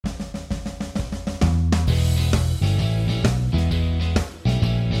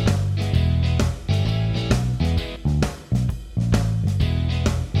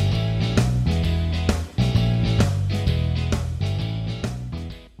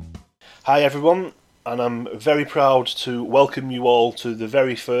Hi everyone, and I'm very proud to welcome you all to the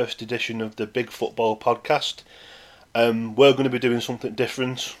very first edition of the Big Football Podcast. We're going to be doing something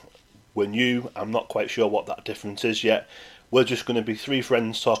different. We're new, I'm not quite sure what that difference is yet. We're just going to be three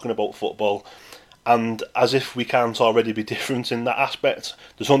friends talking about football, and as if we can't already be different in that aspect,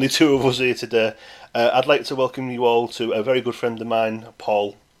 there's only two of us here today. I'd like to welcome you all to a very good friend of mine,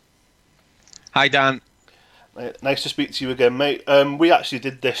 Paul. Hi Dan. Nice to speak to you again, mate. We actually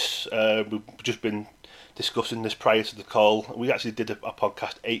did this, we've just been discussing this prior to the call. We actually did a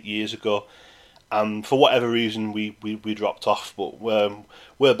podcast 8 years ago, and for whatever reason we dropped off, but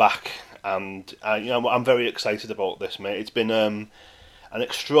we're back, and I'm very excited about this, mate. It's been an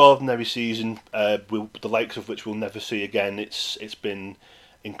extraordinary season, the likes of which we'll never see again. It's been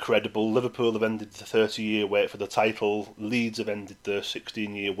incredible. Liverpool have ended the 30-year wait for the title. Leeds have ended their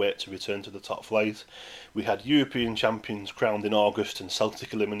 16-year wait to return to the top flight. We had European champions crowned in August and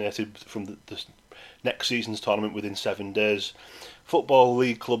Celtic eliminated from the next season's tournament within 7 days. Football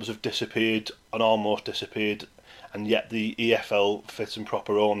league clubs have disappeared and almost disappeared, and yet the EFL fit and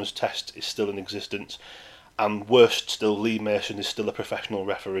proper owners test is still in existence. And worst still, Lee Mason is still a professional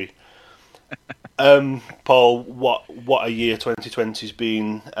referee. Paul, what a year 2020's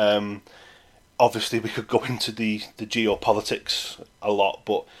been. Obviously, we could go into the geopolitics a lot,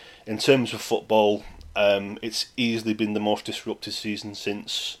 but in terms of football, it's easily been the most disrupted season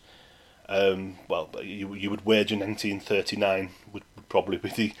since, you would wager 1939 would probably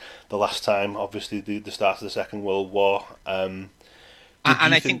be the last time. Obviously, the start of the Second World War.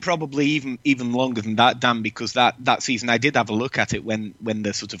 And I think probably even longer than that, Dan, because that season, I did have a look at it when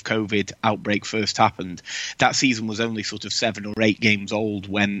the sort of COVID outbreak first happened. That season was only sort of 7 or 8 games old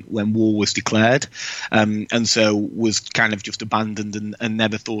when war was declared, and so was kind of just abandoned and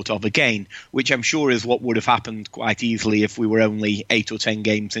never thought of again, which I'm sure is what would have happened quite easily if we were only 8 or 10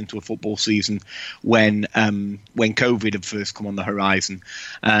 games into a football season when COVID had first come on the horizon.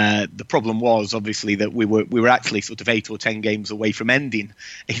 The problem was obviously that we were actually sort of 8 or 10 games away from ending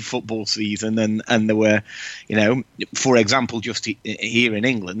a football season, and there were, for example, just here in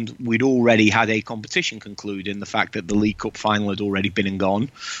England, we'd already had a competition conclude in the fact that the League Cup final had already been and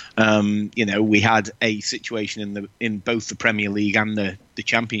gone. We had a situation in both the Premier League and the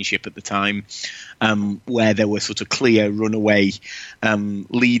Championship at the time, where there were sort of clear runaway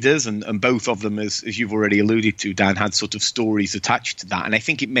leaders, and both of them, as you've already alluded to, Dan, had sort of stories attached to that. And I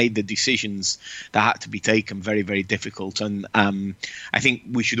think it made the decisions that had to be taken very, very difficult. And I think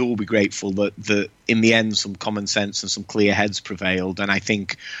we should all be grateful that in the end some common sense and some clear heads prevailed. And I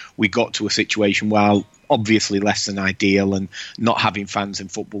think we got to a situation where, obviously less than ideal, and not having fans in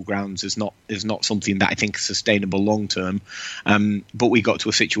football grounds is not something that I think is sustainable long term. But we got to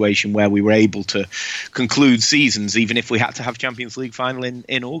a situation where we were able to conclude seasons, even if we had to have Champions League final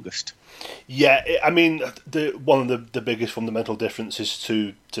in August. Yeah, I mean, one of the biggest fundamental differences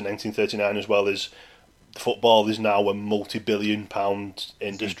to 1939 as well is football is now a multi-billion pound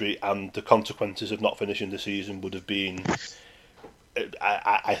industry, and the consequences of not finishing the season would have been,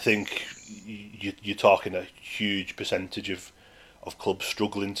 I think you're talking a huge percentage of clubs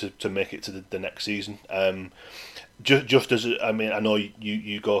struggling to make it to the next season. Just as, I mean, I know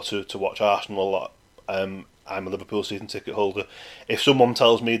you go to watch Arsenal a lot. I'm a Liverpool season ticket holder. If someone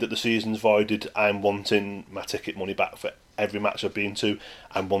tells me that the season's voided, I'm wanting my ticket money back for every match I've been to.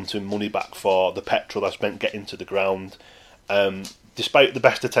 I'm wanting money back for the petrol I spent getting to the ground. Despite the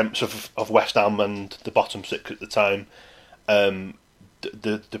best attempts of West Ham and the bottom six at the time,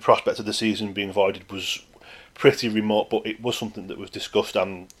 the prospect of the season being voided was pretty remote, but it was something that was discussed,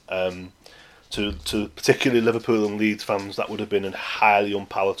 and to particularly Liverpool and Leeds fans, that would have been a highly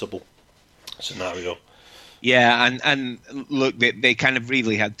unpalatable scenario. Yeah, and look, they kind of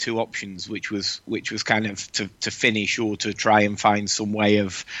really had two options, which was kind of to finish or to try and find some way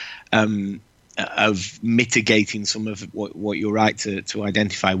of mitigating some of what you're right to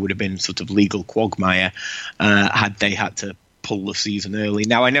identify would have been sort of legal quagmire had they had to pull the season early.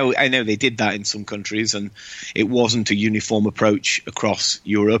 Now I know they did that in some countries, and it wasn't a uniform approach across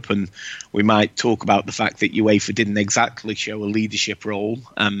Europe, and we might talk about the fact that UEFA didn't exactly show a leadership role,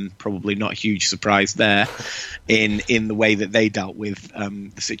 probably not a huge surprise there in the way that they dealt with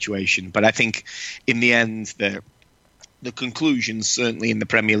the situation. But I think in the end the conclusions, certainly in the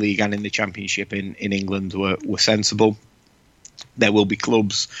Premier League and in the Championship in England, were sensible. There will be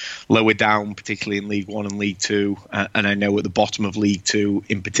clubs lower down, particularly in League One and League Two, and I know at the bottom of League Two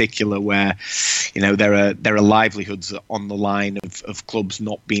in particular, where there are livelihoods on the line of clubs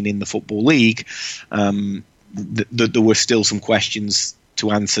not being in the Football League. There were still some questions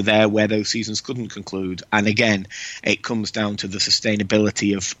to answer there where those seasons couldn't conclude. And again, it comes down to the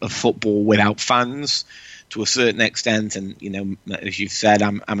sustainability of football without fans to a certain extent. And, as you've said,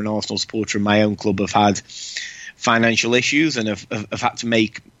 I'm an Arsenal supporter, and my own club have had financial issues and have had to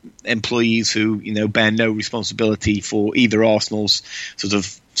make employees who, bear no responsibility for either Arsenal's sort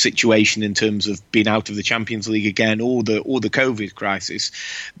of situation in terms of being out of the Champions League again or the COVID crisis,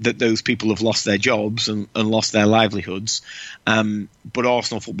 that those people have lost their jobs and lost their livelihoods. But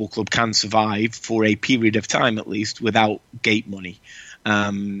Arsenal Football Club can survive for a period of time at least without gate money.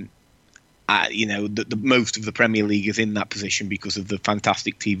 The most of the Premier League is in that position because of the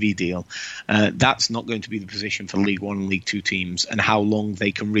fantastic TV deal. That's not going to be the position for League One and League Two teams, and how long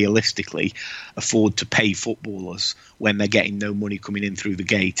they can realistically afford to pay footballers when they're getting no money coming in through the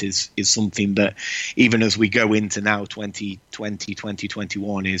gate is something that, even as we go into now 2020,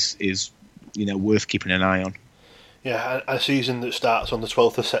 2021, is worth keeping an eye on. Yeah, a season that starts on the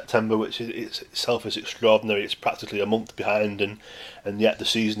 12th of September, which itself is extraordinary. It's practically a month behind, and yet the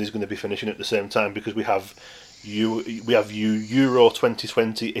season is going to be finishing at the same time because we have Euro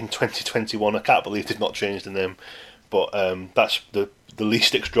 2020 in 2021. I can't believe they've not changed the name, but that's the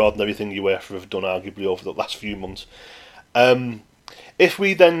least extraordinary thing UEFA have done arguably over the last few months. If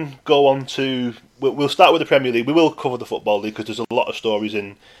we then go on to, we'll start with the Premier League. We will cover the Football League because there's a lot of stories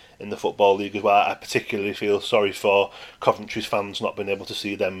in the Football League as well. I particularly feel sorry for Coventry's fans not being able to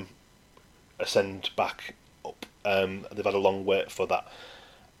see them ascend back up. They've had a long wait for that.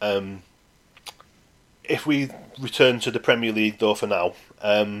 If we return to the Premier League though for now,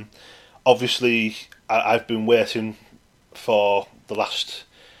 obviously I've been waiting for the last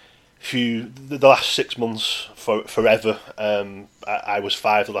 6 months forever. I was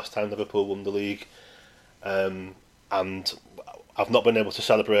 5 the last time Liverpool won the league, and I've not been able to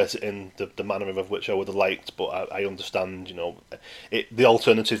celebrate it in the manner of which I would have liked, but I understand, the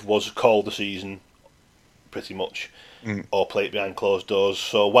alternative was call the season, pretty much, or play it behind closed doors.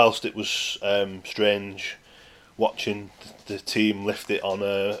 So whilst it was strange watching the team lift it on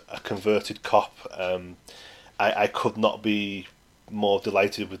a converted cop, I could not be more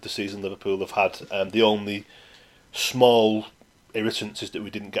delighted with the season Liverpool have had. The only small irritants is that we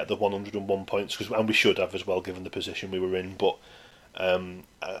didn't get the 101 points, and we should have as well, given the position we were in, but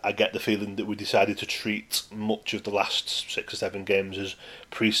I get the feeling that we decided to treat much of the last 6 or 7 games as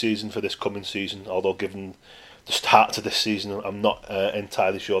pre-season for this coming season, although given the start to this season I'm not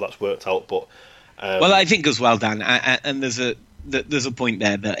entirely sure that's worked out. But well, I think as well, Dan, and there's a point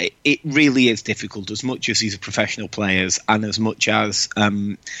there that it really is difficult, as much as these are professional players and as much as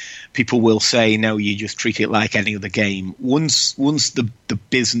people will say, no, you just treat it like any other game. Once the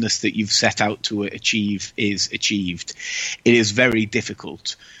business that you've set out to achieve is achieved, it is very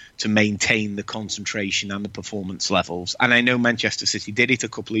difficult to maintain the concentration and the performance levels. And I know Manchester City did it a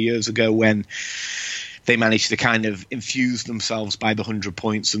couple of years ago when they managed to kind of infuse themselves by the 100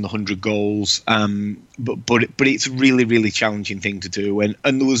 points and the 100 goals. But it's a really, really challenging thing to do. And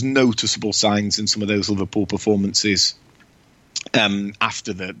there was noticeable signs in some of those Liverpool performances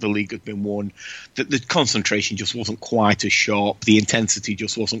after the league had been won, that the concentration just wasn't quite as sharp. The intensity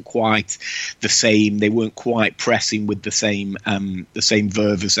just wasn't quite the same. They weren't quite pressing with the same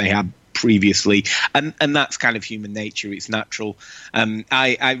verve as they had previously, and that's kind of human nature. It's natural.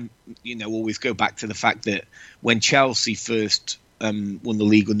 I always go back to the fact that when Chelsea first won the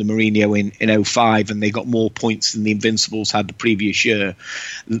league under Mourinho in 2005, and they got more points than the Invincibles had the previous year,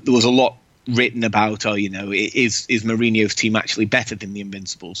 there was a lot written about, is Mourinho's team actually better than the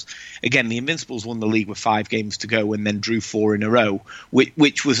Invincibles? Again, the Invincibles won the league with 5 games to go and then drew 4 in a row,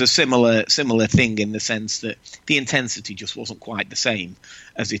 which was a similar thing in the sense that the intensity just wasn't quite the same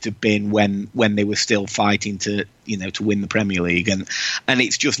as it had been when they were still fighting to win the Premier League. And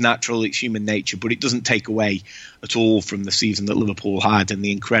it's just natural, it's human nature, but it doesn't take away at all from the season that Liverpool had and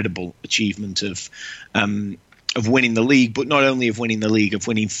the incredible achievement of winning the league, but not only of winning the league, of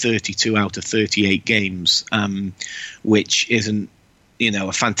winning 32 out of 38 games, which isn't,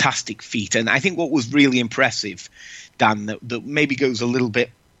 a fantastic feat. And I think what was really impressive, Dan, that maybe goes a little bit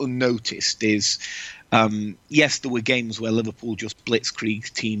unnoticed is, yes, there were games where Liverpool just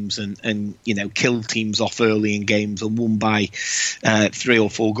blitzkrieg teams and killed teams off early in games and won by 3 or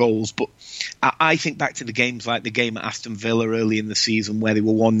 4 goals, but I think back to the games like the game at Aston Villa early in the season where they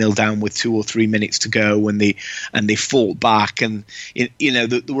were 1-0 down with 2 or 3 minutes to go and they fought back, and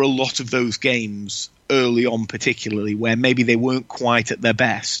there were a lot of those games early on particularly where maybe they weren't quite at their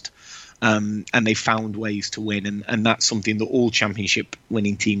best, and they found ways to win, and that's something that all championship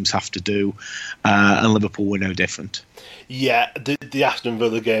winning teams have to do, and Liverpool were no different. Yeah, the Aston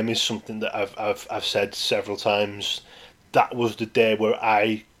Villa game is something that I've said several times. that was the day where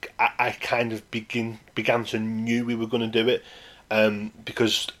I kind of began to knew we were going to do it.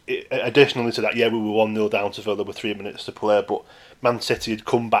 Because additionally to that, we were 1-0 down to Villa with 3 minutes to play, but Man City had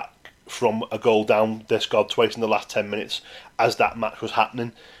come back from a goal down. They scored twice in the last 10 minutes as that match was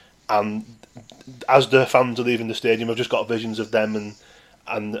happening. And as the fans are leaving the stadium, I've just got visions of them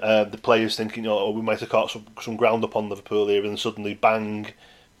and the players thinking, we might have caught some ground up on Liverpool here, and suddenly bang,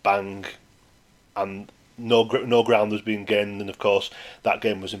 bang, and no ground was being gained. And of course, that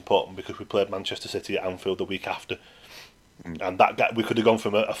game was important because we played Manchester City at Anfield the week after. And that gap, we could have gone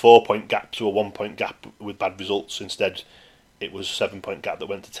from a 4-point gap to a 1-point gap with bad results. Instead, it was a 7-point gap that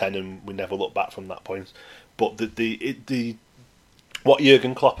went to 10, and we never looked back from that point. But the what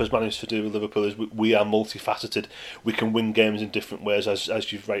Jurgen Klopp has managed to do with Liverpool is we are multifaceted. We can win games in different ways,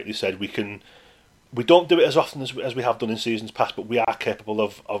 as you've rightly said. We don't do it as often as we have done in seasons past, but we are capable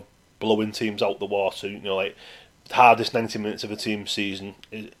of blowing teams out the water. Like the hardest 90 minutes of a team season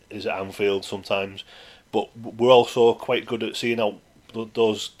is at Anfield sometimes. But we're also quite good at seeing out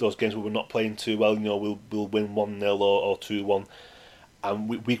those games where we're not playing too well. We'll win 1-0 or 2-1, and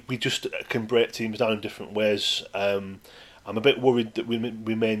we just can break teams down in different ways. I'm a bit worried that we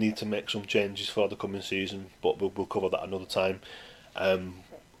may need to make some changes for the coming season, but we'll cover that another time.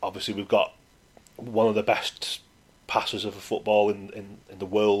 Obviously, we've got one of the best passers of football in the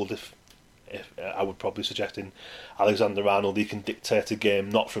world. If I would probably suggest in Alexander-Arnold, he can dictate a game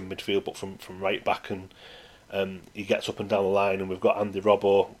not from midfield but from right back, and he gets up and down the line. And we've got Andy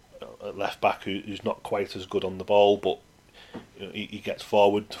Robbo at left back who's not quite as good on the ball, but he gets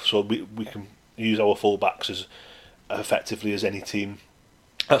forward. So we can use our full backs as effectively as any team.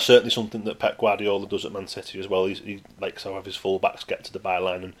 That's certainly something that Pep Guardiola does at Man City as well. He likes to have his full backs get to the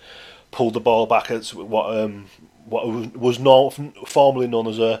byline and pull the ball back. It's what was formerly known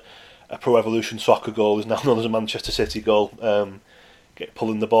as a Pro Evolution Soccer goal is now known as a Manchester City goal.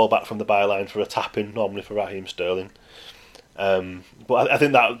 Pulling the ball back from the byline for a tap-in, normally for Raheem Sterling. But I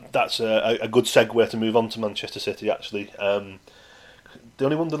think that's a good segue to move on to Manchester City, actually. They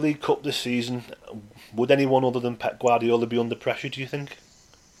only won the League Cup this season. Would anyone other than Pep Guardiola be under pressure, do you think?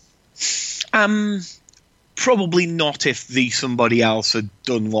 Probably not if somebody else had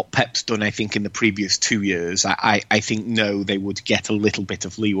done what Pep's done, I think, in the previous 2 years. I think, no, they would get a little bit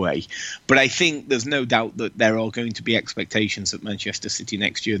of leeway. But I think there's no doubt that there are going to be expectations at Manchester City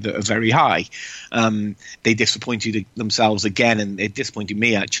next year that are very high. They disappointed themselves again, and it disappointed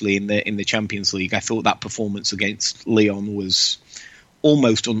me, actually, in the Champions League. I thought that performance against Lyon was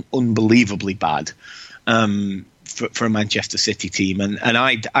almost unbelievably bad. For a Manchester City team, and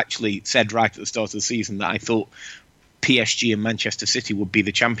I'd actually said right at the start of the season that I thought PSG and Manchester City would be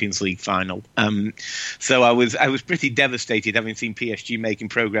the Champions League final. So I was pretty devastated, having seen PSG making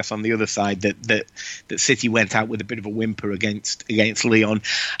progress on the other side, that City went out with a bit of a whimper against Lyon.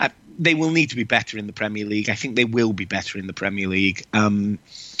 They will need to be better in the Premier League. I think they will be better in the Premier League.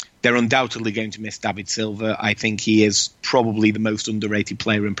 They're undoubtedly going to miss David Silva. I think he is probably the most underrated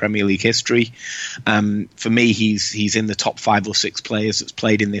player in Premier League history. For me, he's in the top 5 or 6 players that's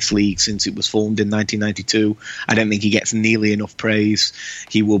played in this league since it was formed in 1992. I don't think he gets nearly enough praise.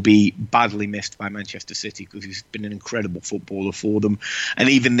 He will be badly missed by Manchester City because he's been an incredible footballer for them. And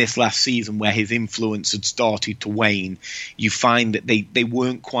even this last season, where his influence had started to wane, you find that they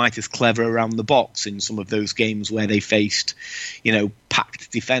weren't quite as clever around the box in some of those games where they faced,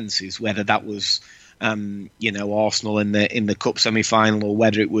 packed defences, whether that was Arsenal in the cup semi-final, or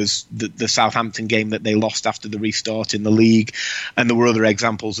whether it was the Southampton game that they lost after the restart in the league, and there were other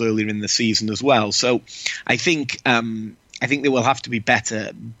examples earlier in the season as well. So I think they will have to be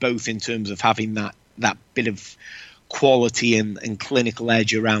better, both in terms of having that bit of quality and clinical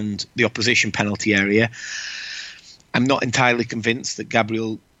edge around the opposition penalty area. I'm not entirely convinced that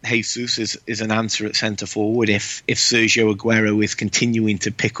Gabriel Jesus is an answer at centre forward if Sergio Aguero is continuing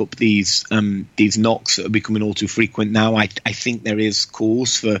to pick up these knocks that are becoming all too frequent now. I think there is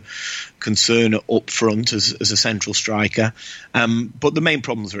cause for concern up front as a central striker, but the main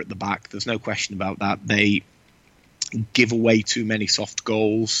problems are at the back. There's no question about that. They give away too many soft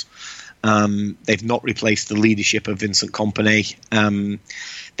goals. They've not replaced the leadership of Vincent Kompany.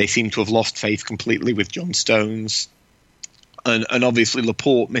 They seem to have lost faith completely with John Stones. And obviously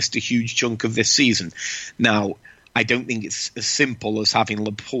Laporte missed a huge chunk of this season. Now, I don't think it's as simple as having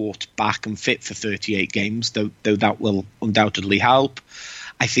Laporte back and fit for 38 games, though that will undoubtedly help.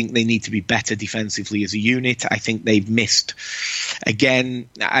 I think they need to be better defensively as a unit. I think they've missed, again,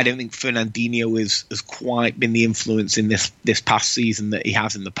 I don't think Fernandinho has quite been the influence in this past season that he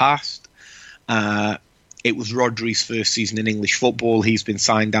has in the past. It was Rodri's first season in English football. He's been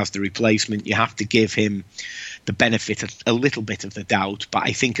signed as the replacement. You have to give him benefit a little bit of the doubt, but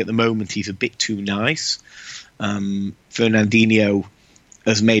I think at the moment he's a bit too nice. Fernandinho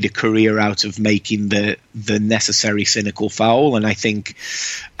has made a career out of making the necessary cynical foul, and I think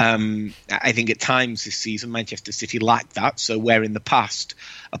at times this season Manchester City lacked that. So where in the past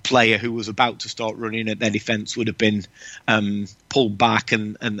a player who was about to start running at their defence would have been pulled back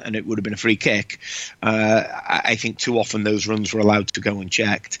and it would have been a free kick, I think too often those runs were allowed to go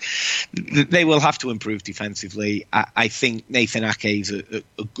unchecked. They will have to improve defensively. I think Nathan Ake is a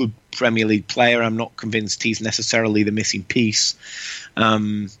good Premier League player. I'm not convinced he's necessarily the missing piece.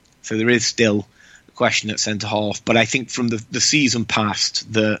 So there is still a question at centre-half. But I think from the season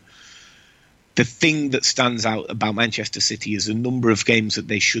past, the thing that stands out about Manchester City is a number of games that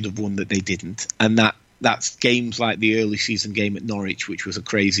they should have won that they didn't. And that's games like the early season game at Norwich, which was a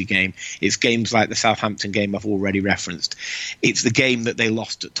crazy game. It's games like the Southampton game I've already referenced. It's the game that they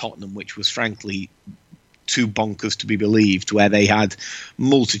lost at Tottenham, which was frankly too bonkers to be believed, where they had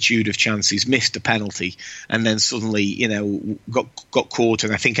multitude of chances, missed a penalty, and then suddenly, got caught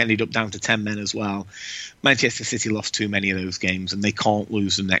and I think ended up down to 10 men as well. Manchester City lost too many of those games and they can't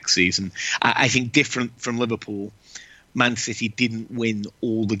lose them next season. I think different from Liverpool, Man City didn't win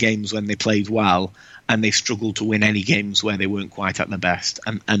all the games when they played well, and they struggled to win any games where they weren't quite at their best,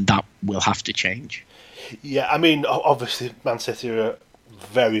 and that will have to change. Yeah, I mean, obviously Man City are a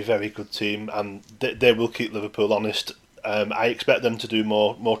very, very good team, and they will keep Liverpool honest. I expect them to do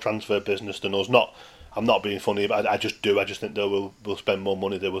more transfer business than us. I'm not being funny, but I just do. I just think they will spend more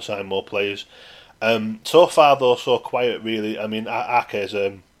money. They will sign more players. So far, though, so quiet, really. I mean, Ake is,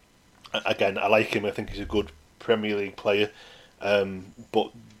 again, I like him. I think he's a good Premier League player.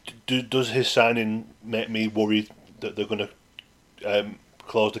 But does his signing make me worried that they're going to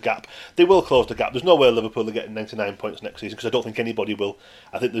close the gap? They will close the gap. There's no way Liverpool are getting 99 points next season, because I don't think anybody will.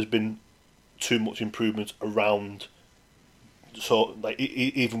 I think there's been too much improvement around. So, like,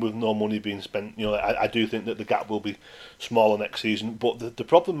 even with no money being spent, I do think that the gap will be smaller next season. But the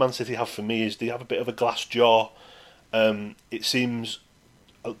problem Man City have for me is they have a bit of a glass jaw. It seems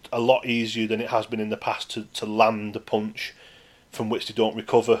a lot easier than it has been in the past to land a punch from which they don't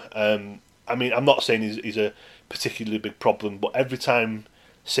recover. I mean, I'm not saying he's a particularly big problem, but every time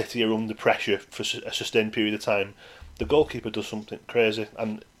City are under pressure for a sustained period of time, the goalkeeper does something crazy,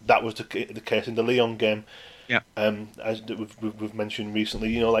 and that was the case in the Lyon game. Yeah. As we've mentioned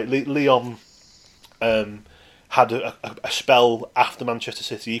recently, like Lyon had a spell after Manchester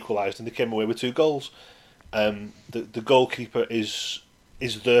City equalised, and they came away with 2 goals. The goalkeeper is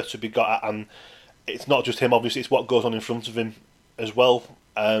there to be got at, and it's not just him. Obviously, it's what goes on in front of him as well.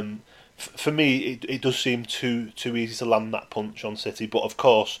 For me, it does seem too easy to land that punch on City. But of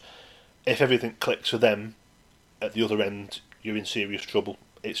course, if everything clicks for them at the other end, you're in serious trouble.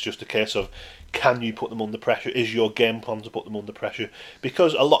 It's just a case of, can you put them under pressure? Is your game plan to put them under pressure?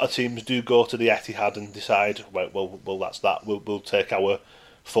 Because a lot of teams do go to the Etihad and decide, well, that's that. We'll take our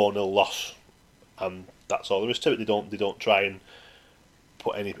 4-0 loss, and that's all there is to it. They don't try and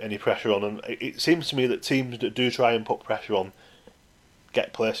put any pressure on. And it seems to me that teams that do try and put pressure on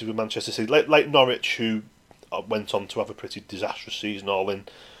get places with Manchester City, like Norwich, who went on to have a pretty disastrous season all in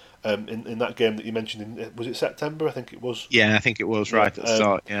that game that you mentioned. Was it September? I think it was. Yeah, I think it was right at the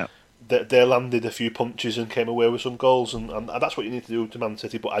start. Yeah, they landed a few punches and came away with some goals, and that's what you need to do to Man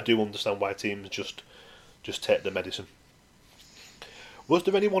City. But I do understand why teams just take the medicine. Was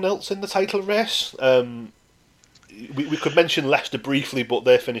there anyone else in the title race? We could mention Leicester briefly, but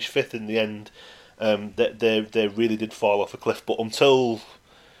they finished 5th in the end. They really did fall off a cliff, but until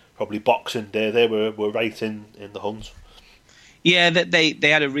probably Boxing Day, they were right in the hunt. Yeah, they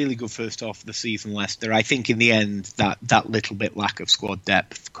had a really good first half of the season, Leicester. I think in the end that little bit lack of squad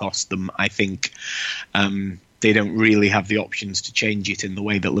depth cost them. I think they don't really have the options to change it in the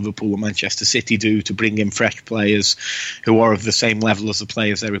way that Liverpool and Manchester City do, to bring in fresh players who are of the same level as the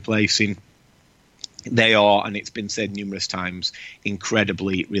players they're replacing. They are, and it's been said numerous times,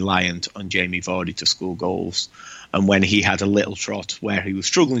 incredibly reliant on Jamie Vardy to score goals. And when he had a little trot where he was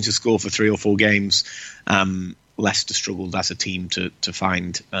struggling to score for 3 or 4 games, Leicester struggled as a team to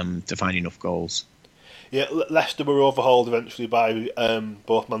find enough goals. Yeah, Leicester were overhauled eventually by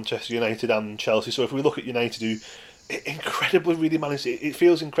both Manchester United and Chelsea. So if we look at United, who incredibly really managed, it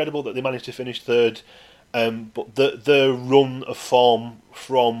feels incredible that they managed to finish 3rd. But the run of form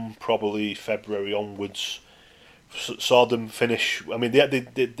from probably February onwards saw them finish. I mean,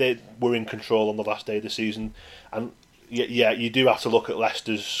 they were in control on the last day of the season, and yeah, you do have to look at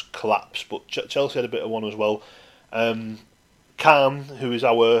Leicester's collapse. But Chelsea had a bit of one as well. Khan, who is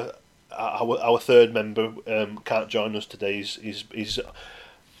our 3rd member, can't join us today. He's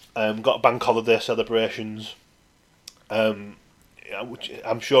got bank holiday celebrations Which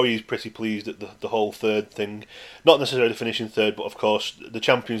I'm sure he's pretty pleased at the whole third thing. Not necessarily finishing third, but of course the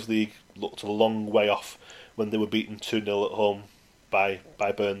Champions League looked a long way off when they were beaten 2-0 at home by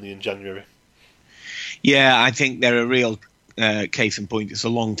Burnley in January. Yeah, I think they're a real case in point. It's a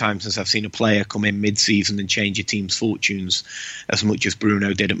long time since I've seen a player come in mid-season and change a team's fortunes as much as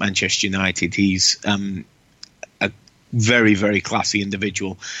Bruno did at Manchester United. He's a very, very classy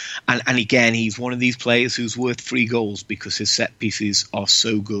individual. And again, he's one of these players who's worth 3 goals because his set pieces are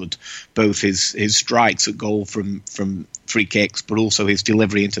so good. Both his strikes at goal from free kicks, but also his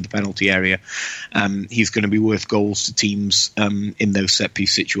delivery into the penalty area. He's going to be worth goals to teams in those set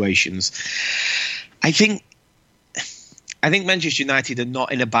piece situations. I think Manchester United are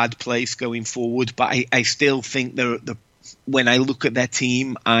not in a bad place going forward, but I still think when I look at their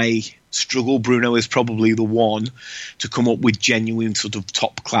team, I struggle. Bruno is probably the one to come up with genuine sort of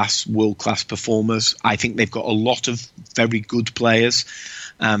top-class, world-class performers. I think they've got a lot of very good players.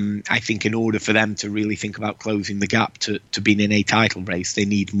 I think in order for them to really think about closing the gap to being in a title race, they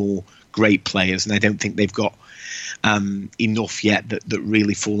need more great players, and I don't think they've got enough yet that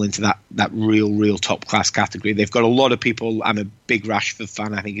really fall into that real top class category. They've got a lot of people. I'm a big Rashford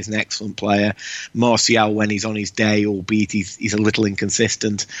fan. I think he's an excellent player. Martial, when he's on his day, albeit he's a little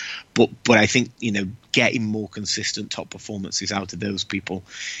inconsistent, but I think getting more consistent top performances out of those people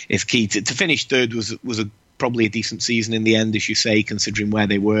is key. To finish third was probably a decent season in the end, as you say, considering where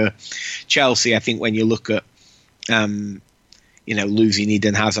they were. Chelsea, I think when you look at losing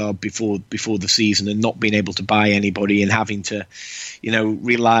Eden Hazard before the season and not being able to buy anybody and having to,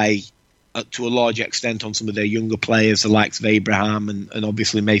 rely to a large extent on some of their younger players, the likes of Abraham and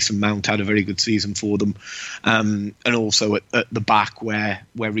obviously Mason Mount had a very good season for them. And also at the back where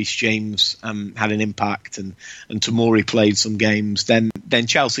Reece James had an impact and Tomori played some games, then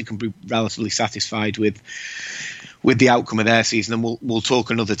Chelsea can be relatively satisfied with the outcome of their season. And we'll talk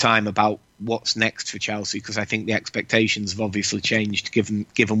another time about what's next for Chelsea, because I think the expectations have obviously changed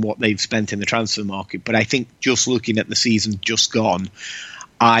given what they've spent in the transfer market. But I think just looking at the season just gone,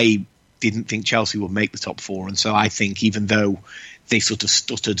 I didn't think Chelsea would make the top 4. And so I think even though they sort of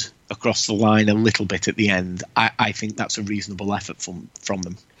stuttered across the line a little bit at the end, I think that's a reasonable effort from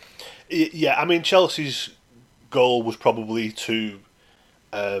them. Yeah, I mean, Chelsea's goal was probably to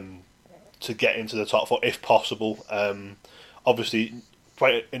get into the top 4 if possible. Obviously,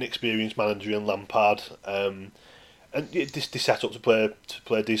 quite an inexperienced manager in Lampard, and they set up to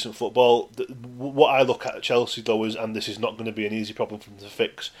play decent football. What I look at Chelsea though is, and this is not going to be an easy problem for them to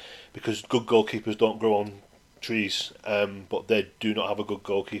fix, because good goalkeepers don't grow on trees, but they do not have a good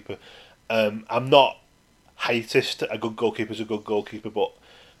goalkeeper. I'm not heightist. A good goalkeeper is a good goalkeeper, but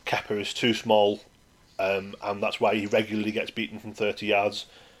Kepa is too small, and that's why he regularly gets beaten from 30 yards.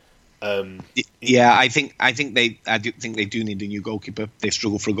 I think they do need a new goalkeeper. They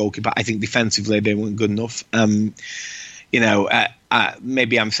struggle for a goalkeeper. I think defensively they weren't good enough.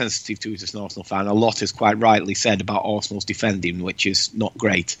 Maybe I'm sensitive to it as an Arsenal fan. A lot is quite rightly said about Arsenal's defending, which is not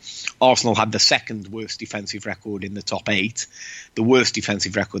great. Arsenal had the second worst defensive record in the top 8. The worst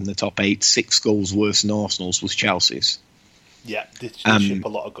defensive record in the top 8, 6 goals worse than Arsenal's, was Chelsea's. Yeah, they ship a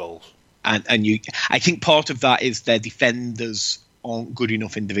lot of goals. And I think part of that is their defenders aren't good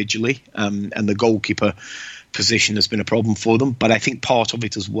enough individually, and the goalkeeper position has been a problem for them. But I think part of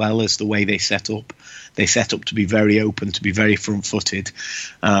it as well is the way they set up. They set up to be very open, to be very front-footed,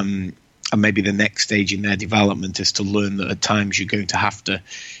 and maybe the next stage in their development is to learn that at times you're going to have to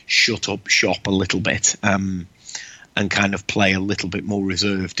shut up shop a little bit, and kind of play a little bit more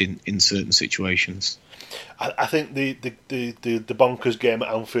reserved in certain situations. I think the bonkers game at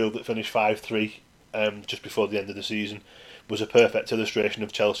Anfield that finished 5-3 just before the end of the season was a perfect illustration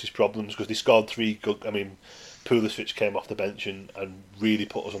of Chelsea's problems, because they scored 3 good. I mean, Pulisic came off the bench and really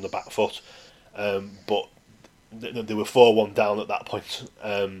put us on the back foot, but they were 4-1 down at that point.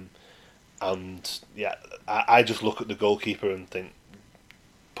 And yeah, I just look at the goalkeeper and think,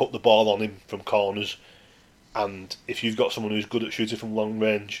 put the ball on him from corners, and if you've got someone who's good at shooting from long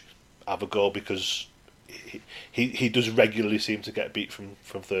range, have a go, because he does regularly seem to get beat from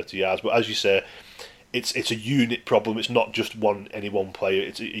 30 yards. But as you say, it's a unit problem. It's not just any one player.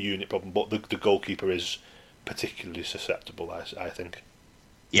 It's a unit problem. But the goalkeeper is particularly susceptible, I think.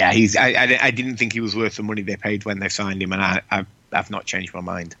 Yeah, I didn't think he was worth the money they paid when they signed him, and I've not changed my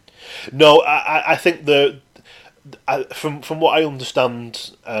mind. No, I think from what I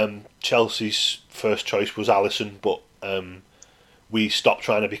understand, Chelsea's first choice was Alisson, but we stopped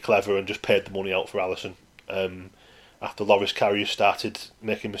trying to be clever and just paid the money out for Alisson. After Loris Karius started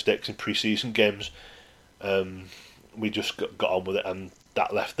making mistakes in pre-season games, we just got on with it, and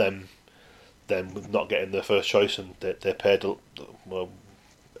that left them then with not getting their first choice, and they paid, well,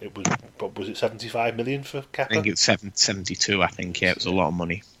 was it 75 million for Kepa? I think it's 72. I think it was a lot of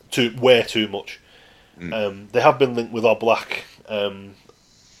money. Way too much. They have been linked with Oblak.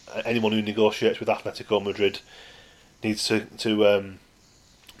 Anyone who negotiates with Atletico Madrid needs to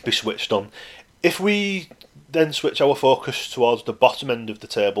be switched on. If we then switch our focus towards the bottom end of the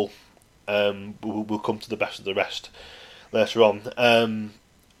table, we'll come to the best of the rest later on.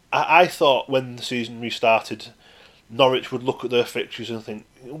 I thought when the season restarted, Norwich would look at their fixtures and think,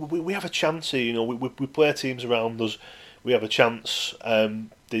 we have a chance here. You know, we play teams around us. We have a chance.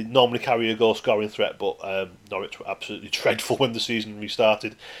 They normally carry a goal scoring threat, but Norwich were absolutely dreadful when the season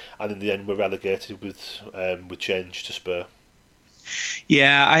restarted, and in the end were relegated with change to Spur.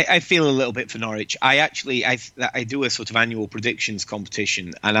 Yeah, I feel a little bit for Norwich. I do a sort of annual predictions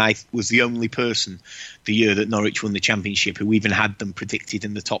competition, and I was the only person the year that Norwich won the Championship who even had them predicted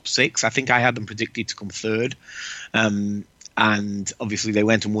in the top 6. I think I had them predicted to come third. And obviously they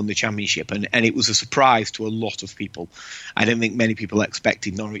went and won the Championship, and it was a surprise to a lot of people. I don't think many people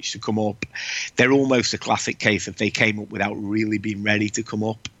expected Norwich to come up. They're almost a classic case of they came up without really being ready to come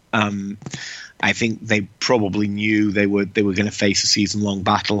up. I think they probably knew they were going to face a season-long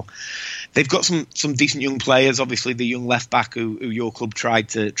battle. They've got some decent young players. Obviously, the young left back who your club tried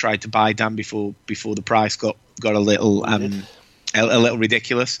to buy, Dan, before the price got a little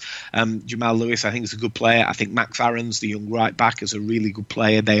ridiculous. Jamal Lewis, I think, is a good player. I think Max Aarons, the young right back, is a really good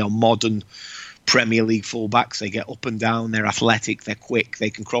player. They are modern Premier League fullbacks. They get up and down. They're athletic. They're quick.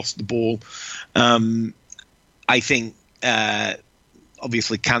 They can cross the ball. I think.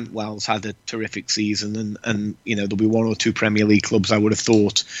 Obviously, Cantwell's had a terrific season, and you know there'll be one or two Premier League clubs I would have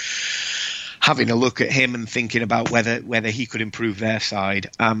thought having a look at him and thinking about whether he could improve their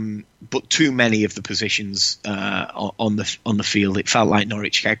side. But too many of the positions on the field, it felt like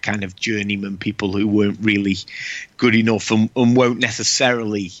Norwich had kind of journeyman people who weren't really good enough and won't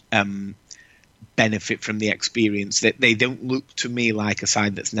necessarily benefit from the experience. That they don't look to me like a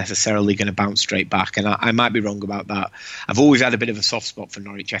side that's necessarily going to bounce straight back, and I might be wrong about that. I've always had a bit of a soft spot for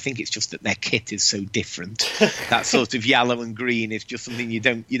Norwich. I think it's just that their kit is so different. That sort of yellow and green is just something you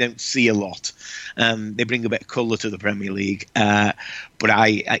don't see a lot. They bring a bit of colour to the Premier League, but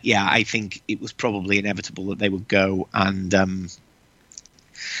I think it was probably inevitable that they would go. And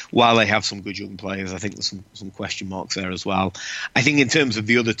while they have some good young players, I think there's some question marks there as well. I think in terms of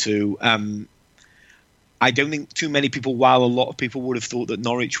the other two. I don't think too many people, while a lot of people would have thought that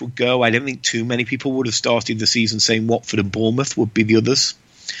Norwich would go, I don't think too many people would have started the season saying Watford and Bournemouth would be the others.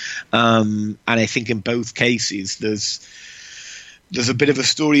 And I think in both cases there's a bit of a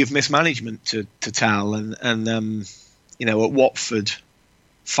story of mismanagement to tell. And you know, at Watford,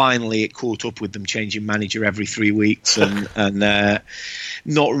 finally it caught up with them changing manager every 3 weeks and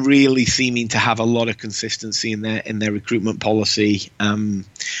not really seeming to have a lot of consistency in their recruitment policy. I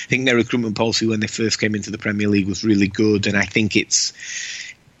think their recruitment policy when they first came into the Premier League was really good, and I think it's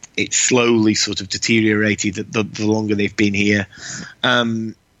slowly sort of deteriorated the longer they've been here.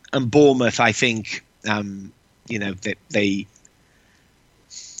 And Bournemouth, I think, you know, that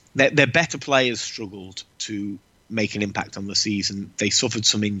their better players struggled to make an impact on the season. They suffered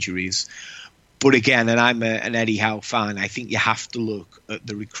some injuries. But again, and I'm an Eddie Howe fan, I think you have to look at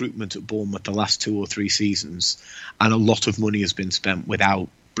the recruitment at Bournemouth the last 2 or 3 seasons, and a lot of money has been spent without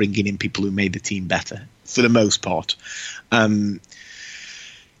bringing in people who made the team better, for the most part. You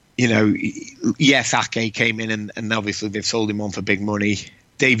know, yes, Ake came in, and obviously they've sold him on for big money.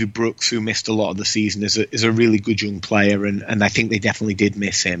 David Brooks, who missed a lot of the season, is a really good young player, and I think they definitely did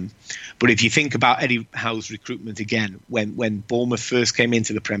miss him. But if you think about Eddie Howe's recruitment again, when Bournemouth first came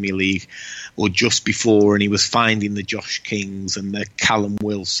into the Premier League, or just before, and he was finding the Josh Kings and the Callum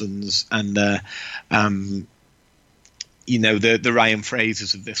Wilsons and the Ryan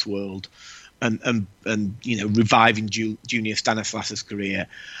Frasers of this world, and you know, reviving Junior Stanislas's career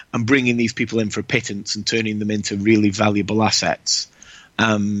and bringing these people in for a pittance and turning them into really valuable assets.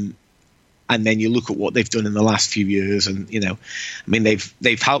 And then you look at what they've done in the last few years, and you know, I mean,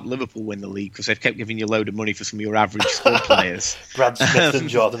 they've helped Liverpool win the league because they've kept giving you a load of money for some of your average squad players. Brad Smith and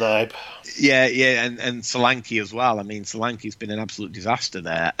Jordan Ibe. Yeah, and Solanke as well. I mean, Solanke's been an absolute disaster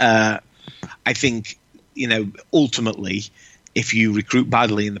there. I think, you know, ultimately, if you recruit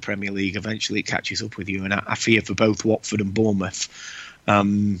badly in the Premier League, eventually it catches up with you, and I fear for both Watford and Bournemouth.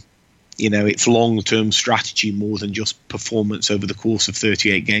 You know, it's long-term strategy more than just performance over the course of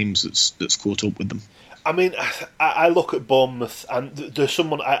 38 games that's caught up with them. I mean, I look at Bournemouth, and there's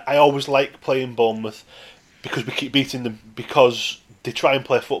someone I always like playing Bournemouth because we keep beating them, because they try and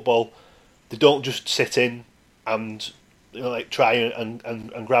play football. They don't just sit in and like try and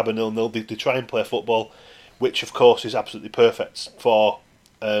grab a 0-0. They try and play football, which of course is absolutely perfect for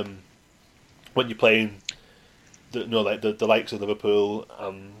when you're playing the likes of Liverpool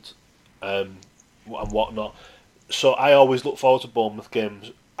and whatnot. So I always look forward to Bournemouth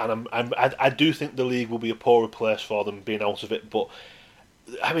games, and I do think the league will be a poorer place for them being out of it. But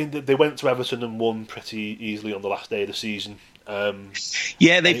I mean, they went to Everton and won pretty easily on the last day of the season.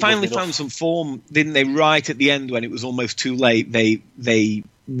 Yeah, they finally found some form, didn't they? Right at the end, when it was almost too late, they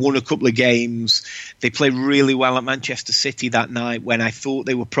won a couple of games. They played really well at Manchester City that night when I thought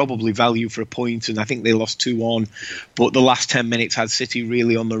they were probably value for a point, and I think they lost 2-1. But the last 10 minutes had City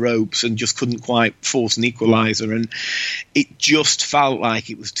really on the ropes and just couldn't quite force an equaliser. And it just felt like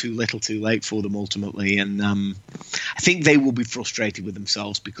it was too little too late for them ultimately. And I think they will be frustrated with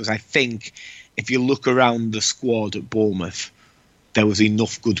themselves, because I think if you look around the squad at Bournemouth, there was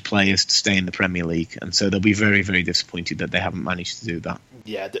enough good players to stay in the Premier League, and so they'll be very, very disappointed that they haven't managed to do that.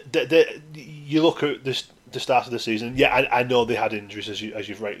 Yeah, you look at the start of the season. Yeah, I know they had injuries, as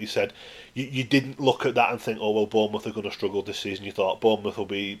you've rightly said. You didn't look at that and think, oh well, Bournemouth are going to struggle this season. You thought Bournemouth will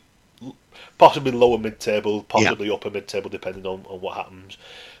be possibly lower mid-table, possibly upper mid-table, depending on what happens.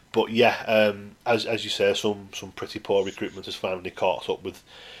 But yeah, as you say, some pretty poor recruitment has finally caught up with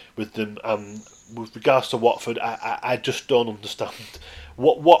them. With regards to Watford, I just don't understand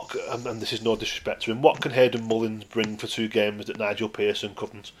what and this is no disrespect to him. What can Hayden Mullins bring for 2 games that Nigel Pearson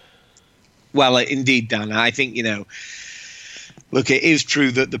couldn't? Well, indeed, Dan. I think look, it is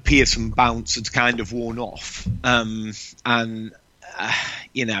true that the Pearson bounce had kind of worn off, and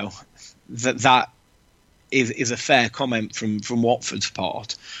that is a fair comment from Watford's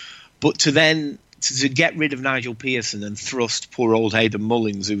part, but to then to get rid of Nigel Pearson and thrust poor old Hayden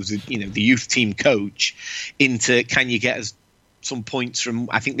Mullins, who was the youth team coach, into can you get us some points from,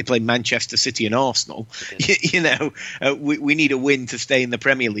 I think they played Manchester City and Arsenal. We need a win to stay in the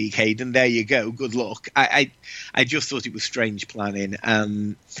Premier League, Hayden. There you go. Good luck. I just thought it was strange planning.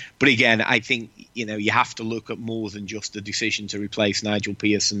 But again, I think you have to look at more than just the decision to replace Nigel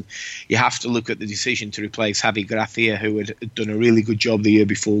Pearson. You have to look at the decision to replace Javi Gracia, who had done a really good job the year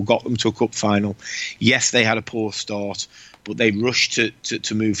before, got them to a cup final. Yes, they had a poor start, but they rushed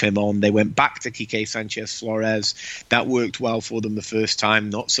to move him on. They went back to Quique Sanchez Flores. That worked well for them the first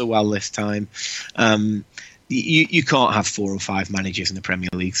time, not so well this time. You can't have 4 or 5 managers in the Premier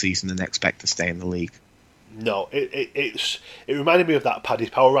League season and expect to stay in the league. No, it reminded me of that Paddy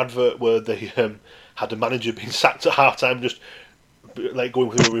Power advert where they had a manager being sacked at half time, just like going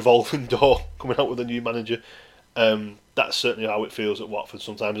through a revolving door, coming out with a new manager. That's certainly how it feels at Watford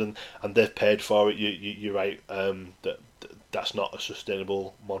sometimes, and they've paid for it. You're right. That's not a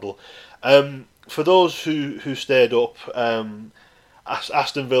sustainable model. For those who stayed up,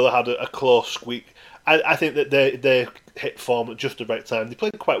 Aston Villa had a close squeak. I think that they hit form at just the right time. They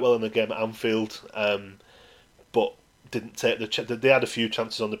played quite well in the game at Anfield, but didn't take they had a few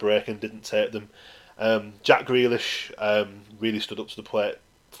chances on the break and didn't take them. Jack Grealish really stood up to the plate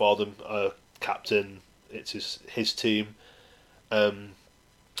for them. Captain, it's his team.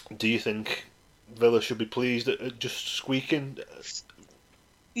 Do you think Villa should be pleased at just squeaking?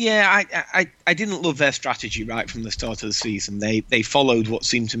 Yeah, I didn't love their strategy right from the start of the season. They followed what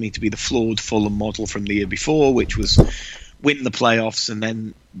seemed to me to be the flawed Fulham model from the year before, which was win the playoffs and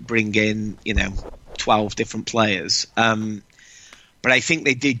then bring in 12 different players. But I think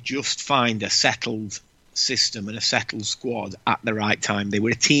they did just find a settled system and a settled squad at the right time. They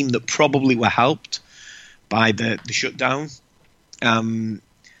were a team that probably were helped by the shutdown.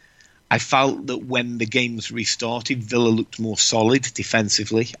 I felt that when the games restarted, Villa looked more solid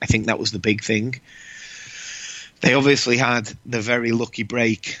defensively. I think that was the big thing. They obviously had the very lucky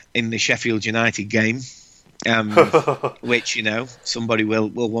break in the Sheffield United game, which, somebody will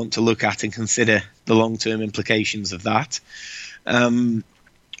want to look at and consider the long-term implications of that.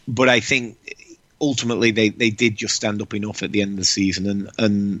 But I think ultimately they did just stand up enough at the end of the season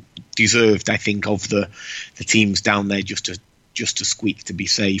and deserved, I think, of the teams down there just to squeak to be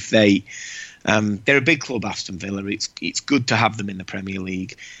safe. They're a big club, Aston Villa. It's good to have them in the Premier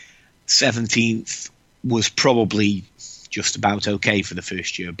League. 17th was probably just about okay for the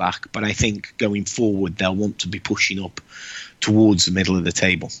first year back, but I think going forward they'll want to be pushing up towards the middle of the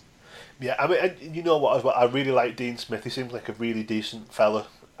table. Yeah, I mean, you know what as well, I really like Dean Smith. He seems like a really decent fella,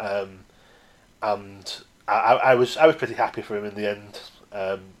 and I was pretty happy for him in the end.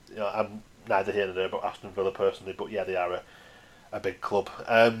 I'm neither here nor there about Aston Villa personally, but yeah, they are a big club.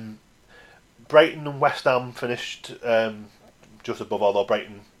 Brighton and West Ham finished just above, although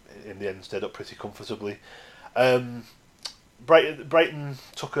Brighton in the end stayed up pretty comfortably. Brighton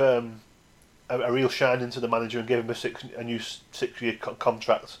took a a real shine into the manager and gave him a new 6-year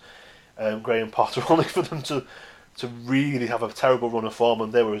contract, Graham Potter, only for them to really have a terrible run of form,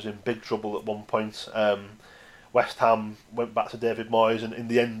 and they were in big trouble at one point. West Ham went back to David Moyes, and in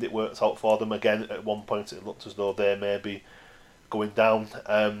the end it worked out for them again. At one point it looked as though they may be going down.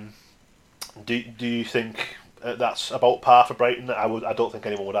 Do you think that's about par for Brighton? I don't think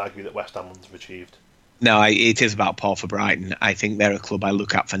anyone would argue that West Ham have achieved. No, it is about par for Brighton. I think they're a club I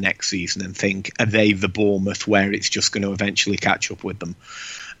look at for next season and think, are they the Bournemouth where it's just going to eventually catch up with them?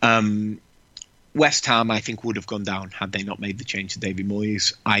 West Ham, I think, would have gone down had they not made the change to David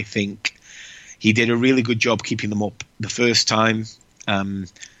Moyes. I think he did a really good job keeping them up the first time.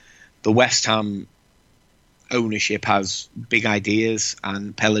 The West Ham ownership has big ideas,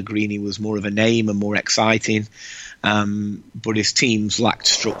 and Pellegrini was more of a name and more exciting. But his teams lacked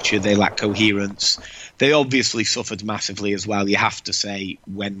structure, they lacked coherence. They obviously suffered massively as well, you have to say,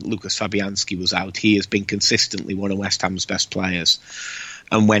 when Lucas Fabianski was out. He has been consistently one of West Ham's best players.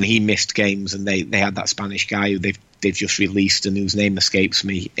 And when he missed games, and they had that Spanish guy who they've just released and whose name escapes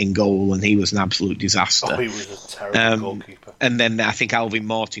me in goal, and he was an absolute disaster. Oh, he was a terrible goalkeeper. And then I think Alvin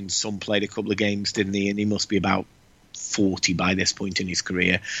Martin's son played a couple of games, didn't he? And he must be about 40 by this point in his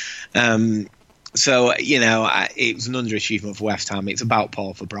career. So, it was an underachievement for West Ham. It's about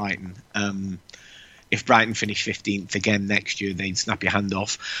par for Brighton. If Brighton finish 15th again next year, they'd snap your hand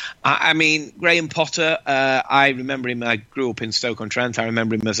off. I mean, Graham Potter, I remember him. I grew up in Stoke-on-Trent. I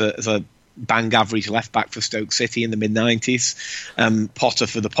remember him as a bang average left back for Stoke City in the mid-90s. Potter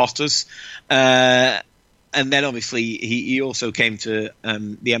for the Potters. And then obviously he also came to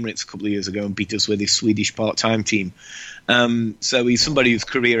the Emirates a couple of years ago and beat us with his Swedish part-time team. So he's somebody whose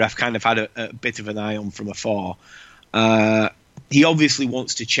career I've kind of had a bit of an eye on from afar. He obviously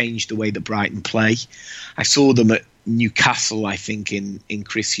wants to change the way that Brighton play. I saw them at Newcastle, I think, in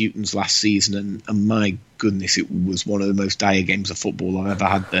Chris Hughton's last season, and my goodness, it was one of the most dire games of football I've ever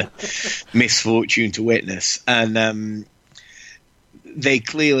had the misfortune to witness. And they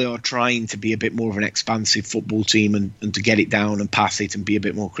clearly are trying to be a bit more of an expansive football team and to get it down and pass it and be a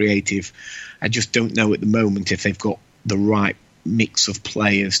bit more creative. I just don't know at the moment if they've got the right mix of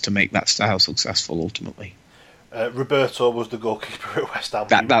players to make that style successful ultimately. Roberto was the goalkeeper at West Ham.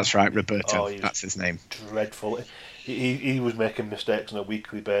 That's right, Roberto. That's his name. Dreadful. He was making mistakes on a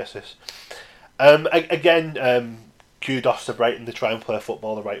weekly basis. Again, kudos to Brighton. They try and play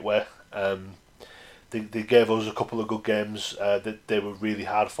football the right way. They gave us a couple of good games. That they were really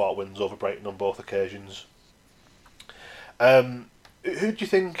hard-fought wins over Brighton on both occasions. Who do you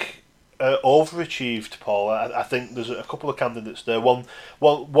think overachieved, Paul? I think there's a couple of candidates there.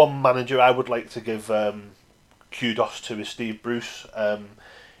 One manager I would like to give kudos to is Steve Bruce.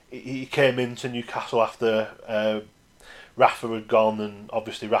 He came into Newcastle after Rafa had gone, and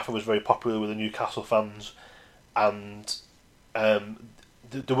obviously Rafa was very popular with the Newcastle fans, and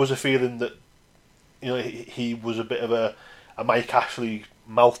there was a feeling that he was a bit of a Mike Ashley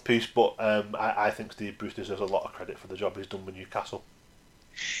mouthpiece, but I think Steve Bruce deserves a lot of credit for the job he's done with Newcastle.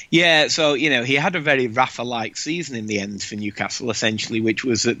 Yeah, so he had a very Rafa-like season in the end for Newcastle, essentially, which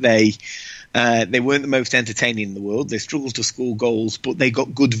was that they weren't the most entertaining in the world. They struggled to score goals, but they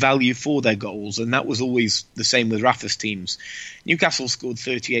got good value for their goals, and that was always the same with Rafa's teams. Newcastle scored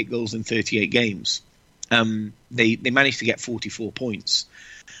 38 goals in 38 games. They managed to get 44 points.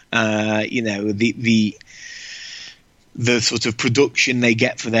 The sort of production they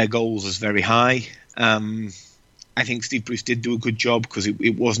get for their goals is very high. I think Steve Bruce did do a good job because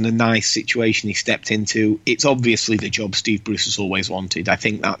it wasn't a nice situation he stepped into. It's obviously the job Steve Bruce has always wanted. I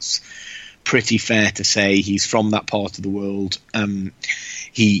think that's pretty fair to say. He's from that part of the world.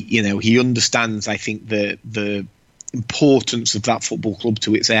 He understands, I think, the importance of that football club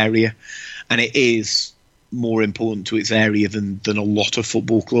to its area, and it is more important to its area than a lot of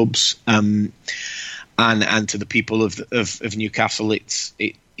football clubs. And to the people of Newcastle, it's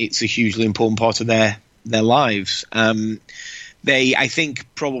a hugely important part of their lives. They, I think,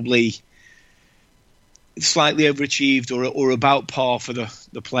 probably slightly overachieved or about par for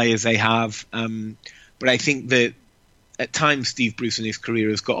the players they have. But I think that at times Steve Bruce in his career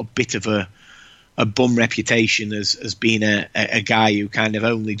has got a bit of a bum reputation as being a guy who kind of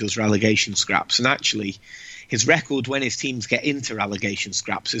only does relegation scraps. And actually, his record when his teams get into relegation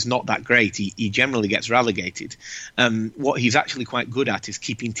scraps is not that great. He generally gets relegated. What he's actually quite good at is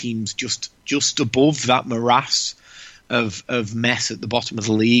keeping teams just above that morass of mess at the bottom of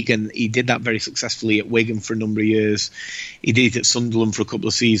the league, and he did that very successfully at Wigan for a number of years. He did it at Sunderland for a couple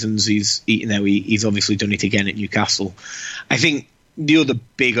of seasons. He's obviously done it again at Newcastle. I think the other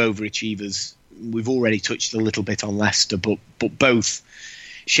big overachievers, we've already touched a little bit on Leicester, but both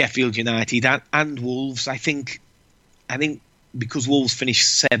Sheffield United and Wolves. I think because Wolves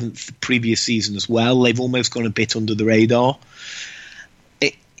finished 7th the previous season as well, they've almost gone a bit under the radar.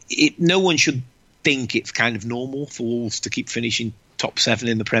 No one should think it's kind of normal for Wolves to keep finishing top 7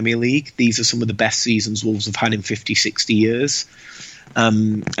 in the Premier League. These are some of the best seasons Wolves have had in 50, 60 years.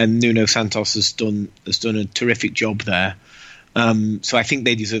 And Nuno Santos has done a terrific job there. So I think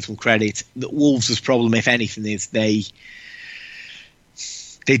they deserve some credit. The Wolves' problem, if anything, is they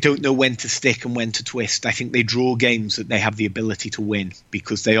don't know when to stick and when to twist. I think they draw games that they have the ability to win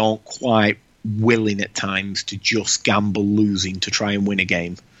because they aren't quite willing at times to just gamble losing to try and win a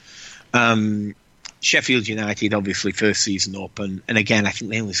game. Sheffield United, obviously, first season up, and again, I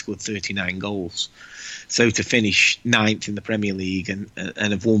think they only scored 39 goals. So to finish 9th in the Premier League and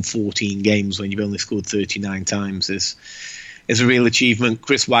have won 14 games when you've only scored 39 times is a real achievement.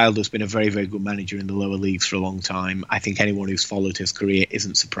 Chris Wilder's been a very, very good manager in the lower leagues for a long time. I think anyone who's followed his career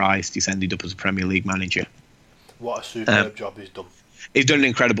isn't surprised he's ended up as a Premier League manager. What a superb job he's done. He's done an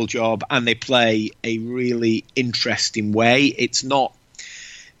incredible job, and they play a really interesting way. It's not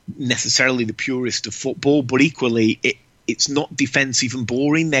necessarily the purest of football, but equally it's not defensive and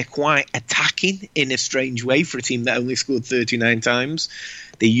boring. They're quite attacking in a strange way for a team that only scored 39 times.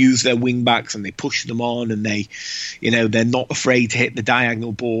 They use their wing backs and they push them on, and they're not afraid to hit the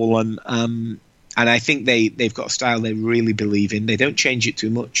diagonal ball. And I think they've got a style they really believe in. They don't change it too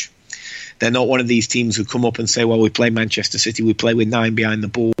much. They're not one of these teams who come up and say, well, we play Manchester City, we play with 9 behind the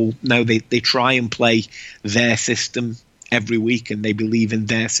ball. No, they try and play their system every week, and they believe in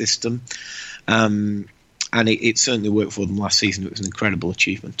their system. And it certainly worked for them last season. It was an incredible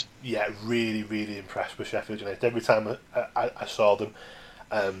achievement. Yeah, really, really impressed with Sheffield United. Every time I saw them,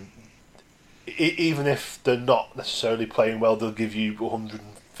 even if they're not necessarily playing well, they'll give you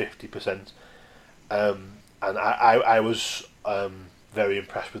 150%. And I was very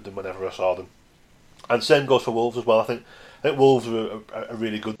impressed with them whenever I saw them. And same goes for Wolves as well. I think Wolves are a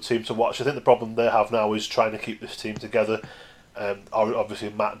really good team to watch. I think the problem they have now is trying to keep this team together. Obviously,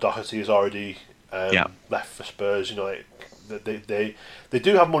 Matt Doherty has already left for Spurs. They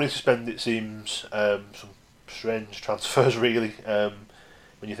do have money to spend. It seems some strange transfers, really.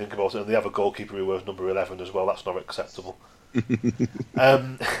 When you think about it, and they have a goalkeeper who wears number 11 as well. That's not acceptable.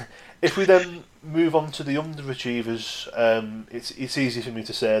 If we then move on to the underachievers, it's easy for me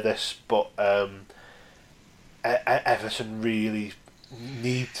to say this, but Everton really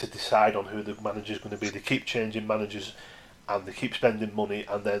need to decide on who the manager's going to be. They keep changing managers and they keep spending money,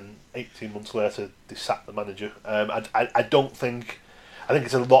 and then 18 months later they sack the manager. I think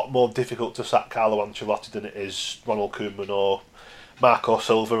it's a lot more difficult to sack Carlo Ancelotti than it is Ronald Koeman or Marco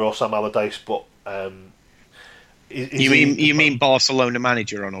Silva or Sam Allardyce, but you mean Barcelona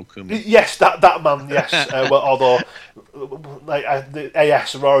manager Ronald Koeman? Yes, that man. Yes, although the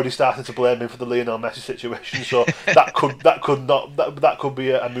AS are already starting to blame him for the Lionel Messi situation, so that could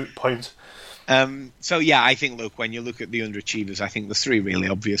be a moot point. I think when you look at the underachievers, I think there's 3 really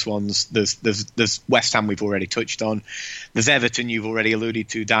obvious ones. There's West Ham we've already touched on. There's Everton you've already alluded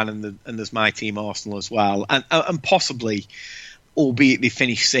to, Dan, and there's my team Arsenal as well, and possibly, albeit they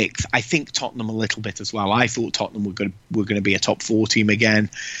finished 6th, I think Tottenham a little bit as well. I thought Tottenham were going to be a top 4 team again,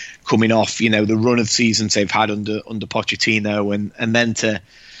 coming off the run of seasons they've had under Pochettino, and then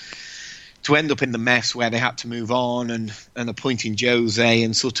to end up in the mess where they had to move on and appointing Jose,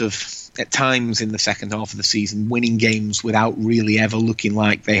 and sort of at times in the second half of the season winning games without really ever looking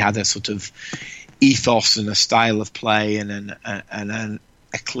like they had a sort of ethos and a style of play and a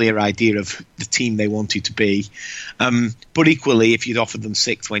clear idea of the team they wanted to be. But equally, if you'd offered them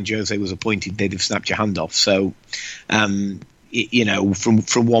 6th when Jose was appointed, they'd have snapped your hand off. So, from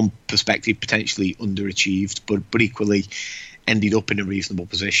one perspective, potentially underachieved, but equally ended up in a reasonable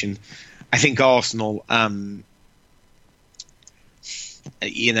position. I think Arsenal,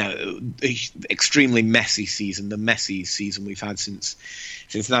 extremely messy season, the messiest season we've had since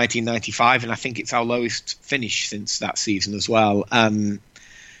 1995, and I think it's our lowest finish since that season as well. When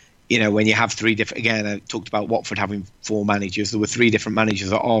you have 3 different, again, I talked about Watford having 4 managers. There were 3 different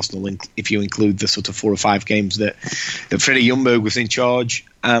managers at Arsenal, if you include the sort of 4 or 5 games that Freddie Ljungberg was in charge.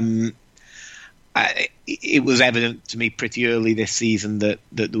 It was evident to me pretty early this season that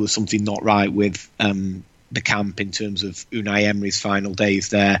there was something not right with the camp in terms of Unai Emery's final days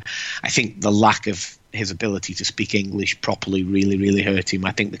there. I think the lack of his ability to speak English properly really, really hurt him.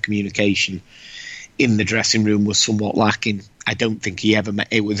 I think the communication in the dressing room was somewhat lacking. I don't think he ever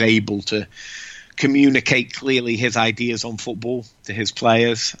was able to communicate clearly his ideas on football to his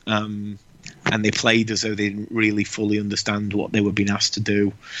players. and they played as though they didn't really fully understand what they were being asked to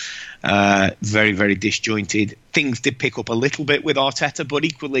do. Very, very disjointed. Things did pick up a little bit with Arteta, but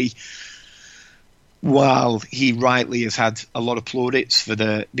equally, while he rightly has had a lot of plaudits for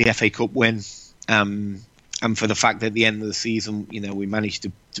the FA Cup win, and for the fact that at the end of the season, we managed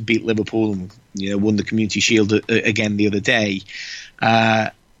to beat Liverpool and won the Community Shield again the other day,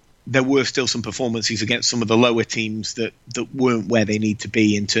 there were still some performances against some of the lower teams that weren't where they need to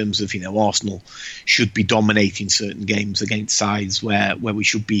be in terms of, Arsenal should be dominating certain games against sides where we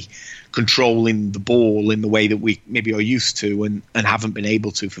should be controlling the ball in the way that we maybe are used to and haven't been able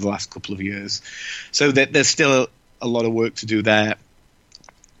to for the last couple of years. So there's still a lot of work to do there.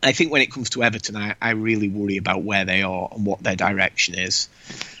 I think when it comes to Everton, I really worry about where they are and what their direction is.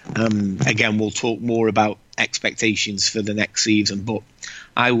 Again, we'll talk more about expectations for the next season, but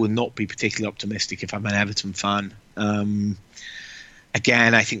I would not be particularly optimistic if I'm an Everton fan.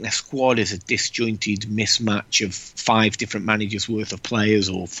 Again, I think their squad is a disjointed mismatch of 5 different managers worth of players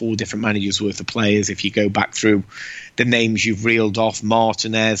or 4 different managers worth of players. If you go back through the names you've reeled off,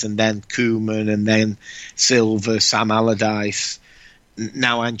 Martinez and then Koeman and then Silva, Sam Allardyce,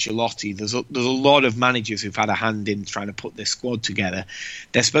 now Ancelotti, there's a lot of managers who've had a hand in trying to put this squad together.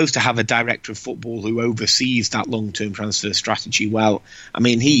 They're supposed to have a director of football who oversees that long-term transfer strategy. Well, I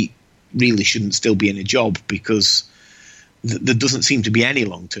mean, he really shouldn't still be in a job because there doesn't seem to be any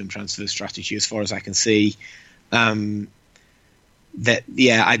long-term transfer strategy as far as I can see. I don't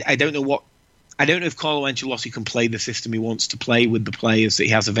know if Carlo Ancelotti can play the system he wants to play with the players that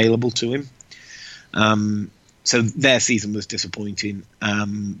he has available to him. So their season was disappointing,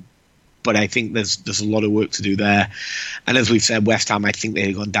 but I think there's a lot of work to do there. And as we've said, West Ham, I think they'd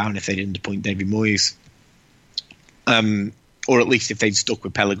have gone down if they didn't appoint David Moyes, or at least if they'd stuck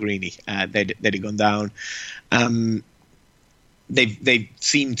with Pellegrini, they'd have gone down. They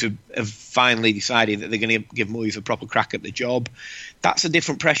seem to have finally decided that they're going to give Moyes a proper crack at the job. That's a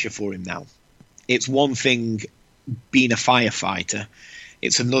different pressure for him now. It's one thing being a firefighter.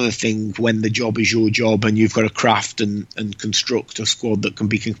 It's another thing when the job is your job and you've got to craft and construct a squad that can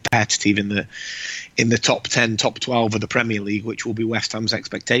be competitive in the top 10, top 12 of the Premier League, which will be West Ham's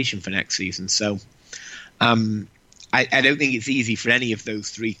expectation for next season. So I don't think it's easy for any of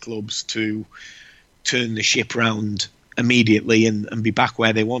those 3 clubs to turn the ship round immediately and be back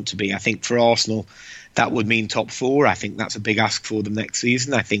where they want to be. I think for Arsenal, that would mean top 4. I think that's a big ask for them next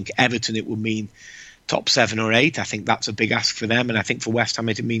season. I think Everton, it would mean top 7 or 8. I think that's a big ask for them, and I think for West Ham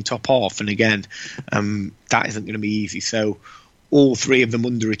it'd mean top half. And again, that isn't going to be easy. So all 3 of them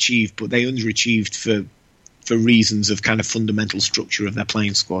underachieved, but they underachieved for reasons of kind of fundamental structure of their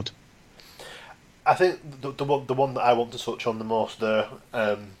playing squad. I think the one that I want to touch on the most there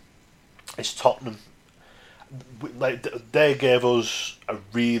is Tottenham. They gave us a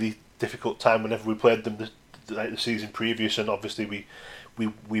really difficult time whenever we played them the season previous, and obviously we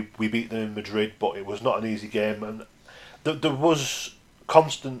beat them in Madrid, but it was not an easy game, and there was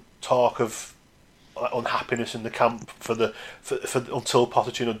constant talk of unhappiness in the camp for until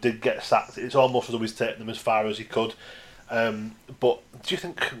Pochettino did get sacked. It's almost as though he's taken them as far as he could. But do you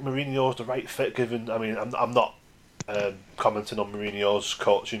think Mourinho's the right fit? Given, I mean, I'm not commenting on Mourinho's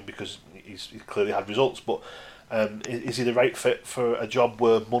coaching because he's clearly had results, but is he the right fit for a job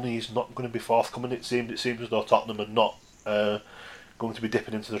where money is not going to be forthcoming? It seems as though Tottenham are not going to be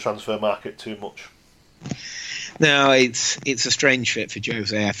dipping into the transfer market too much. No, it's a strange fit for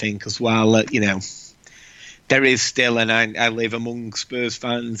Jose, I think, as well. There is still, and I live among Spurs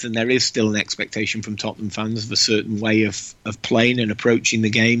fans, and there is still an expectation from Tottenham fans of a certain way of playing and approaching the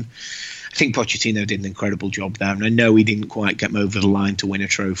game. I think Pochettino did an incredible job there, and I know he didn't quite get them over the line to win a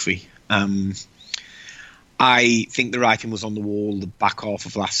trophy. I think the writing was on the wall the back half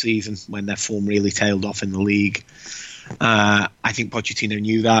of last season when their form really tailed off in the league. I think Pochettino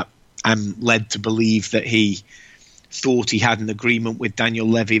knew that. I'm led to believe that he thought he had an agreement with Daniel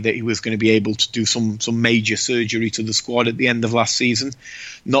Levy that he was going to be able to do some major surgery to the squad at the end of last season.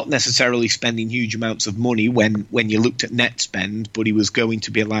 Not necessarily spending huge amounts of money when you looked at net spend, but he was going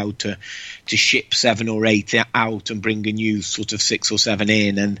to be allowed to ship 7 or 8 out and bring a new sort of 6 or 7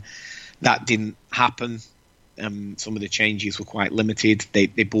 in, and that didn't happen. Some of the changes were quite limited. They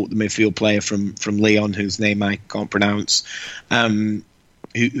bought the midfield player from Lyon, whose name I can't pronounce, who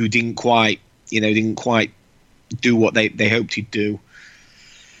didn't quite do what they hoped he'd do.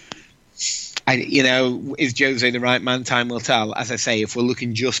 Is Jose the right man? Time will tell. As I say, if we're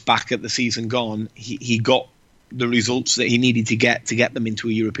looking just back at the season gone, he got the results that he needed to get them into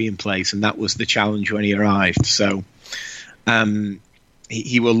a European place, and that was the challenge when he arrived. So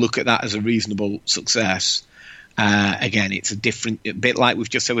he will look at that as a reasonable success. Again, it's a bit like we've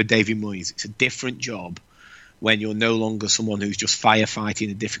just said with Davy Moyes. It's a different job when you're no longer someone who's just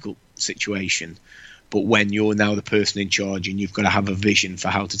firefighting a difficult situation, but when you're now the person in charge and you've got to have a vision for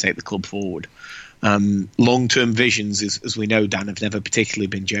how to take the club forward. Long-term visions, as we know, Dan, have never particularly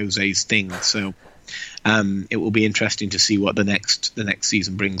been Jose's thing. So it will be interesting to see what the next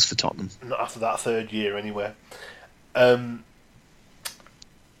season brings for Tottenham. Not after that third year, anyway.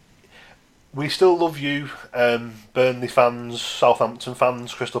 We still love you, Burnley fans, Southampton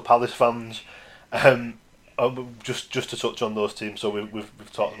fans, Crystal Palace fans. Just to touch on those teams, so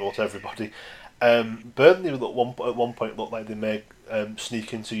we've talked about everybody. Burnley at one point looked like they may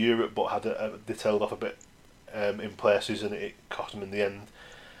sneak into Europe, but they tailed off a bit in places, and it cost them in the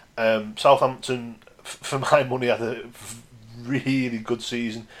end. Southampton, for my money, had a really good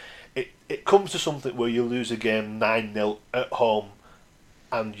season. It comes to something where you lose a game 9-0 at home,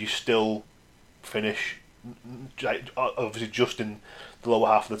 and you still finish obviously just in the lower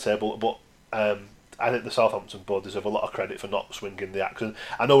half of the table, but I think the Southampton board deserve a lot of credit for not swinging the axe.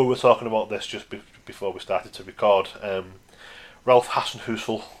 I know we were talking about this just before we started to record. Ralph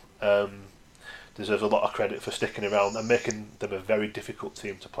Hasenhüttl deserves a lot of credit for sticking around and making them a very difficult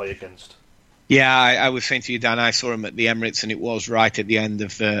team to play against. Yeah, I was saying to you, Dan, I saw him at the Emirates, and it was right at the end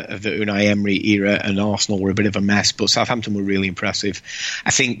of the Unai Emery era, and Arsenal were a bit of a mess, but Southampton were really impressive.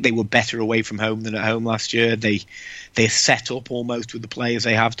 I think they were better away from home than at home last year. They're set up almost with the players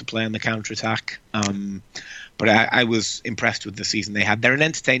they have to play on the counter-attack. But I was impressed with the season they had. They're an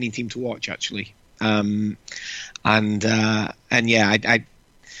entertaining team to watch, actually. And yeah,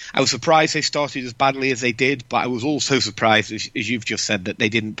 I was surprised they started as badly as they did, but I was also surprised, as you've just said, that they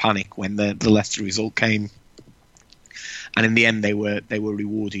didn't panic when the Leicester result came. And in the end, they were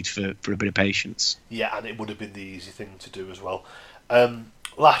rewarded for a bit of patience. Yeah, and it would have been the easy thing to do as well.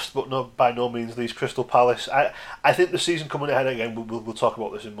 Last but by no means least, Crystal Palace. I think the season coming ahead, again, we'll talk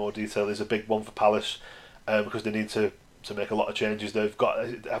about this in more detail, is a big one for Palace because they need to make a lot of changes. They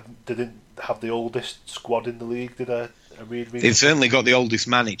didn't have the oldest squad in the league, did I read? They've certainly got the oldest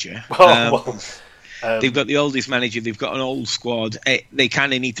manager. They've got the oldest manager. They've got an old squad. They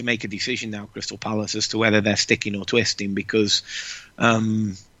kind of need to make a decision now, Crystal Palace, as to whether they're sticking or twisting, because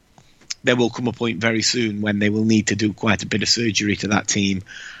there will come a point very soon when they will need to do quite a bit of surgery to that team.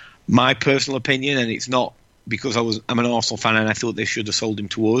 My personal opinion, and it's not because I'm an Arsenal fan and I thought they should have sold him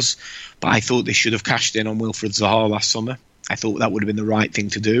to us, but I thought they should have cashed in on Wilfried Zaha last summer. I thought that would have been the right thing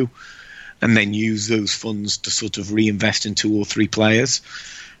to do, and then use those funds to sort of reinvest in 2 or 3 players.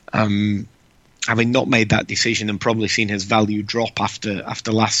 Having not made that decision and probably seen his value drop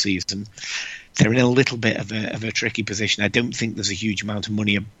after last season, they're in a little bit of a tricky position. I don't think there's a huge amount of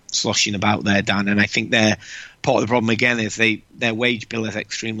money sloshing about there, Dan, and I think part of the problem again is their wage bill is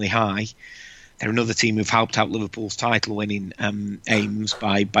extremely high. They're another team who've helped out Liverpool's title-winning aims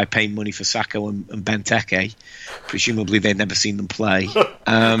by paying money for Sakho and Benteke. Presumably they've never seen them play.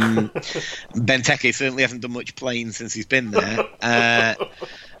 Benteke certainly hasn't done much playing since he's been there.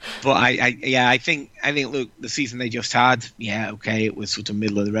 But I think look, the season they just had, it was sort of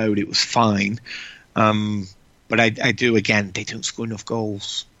middle of the road. It was fine. But I do, again, they don't score enough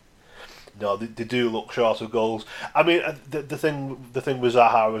goals. No, they do look short of goals. I mean, the thing with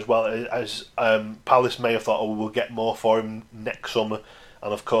Zaha as well, as Palace may have thought, we'll get more for him next summer,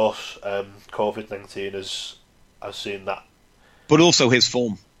 and of course, COVID-19 has seen that. But also his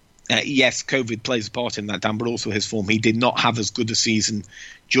form. Yes, COVID plays a part in that, Dan, but also his form. He did not have as good a season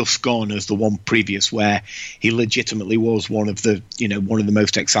just gone as the one previous, where he legitimately was one of the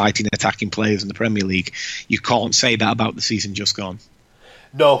most exciting attacking players in the Premier League. You can't say that about the season just gone.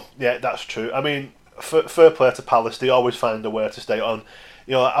 No, yeah, that's true. I mean, fair play to Palace. They always find a way to stay on.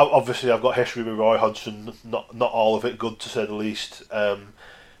 You know, obviously I've got history with Roy Hodgson. Not all of it good, to say the least.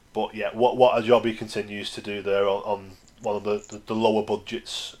 But yeah, what a job he continues to do there on one of the lower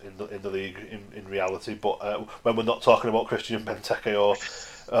budgets in the league in reality. But when we're not talking about Christian Benteke or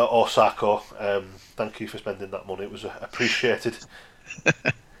Sakho, thank you for spending that money. It was appreciated.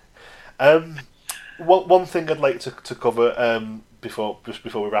 One thing I'd like to cover before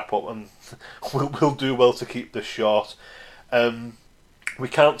we wrap up, and we'll do well to keep this short. We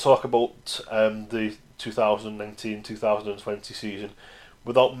can't talk about the 2019-2020 season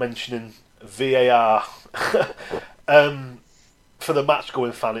without mentioning VAR. For the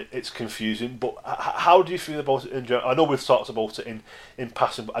match-going fan, it's confusing, but how do you feel about it in general? I know we've talked about it in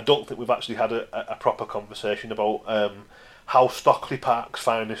passing, but I don't think we've actually had a proper conversation about how Stockley Park's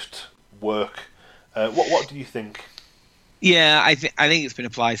finest work. What do you think? Yeah, I think it's been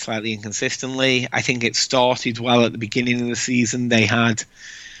applied slightly inconsistently. I think it started well at the beginning of the season. They had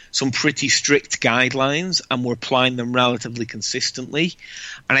some pretty strict guidelines and were applying them relatively consistently.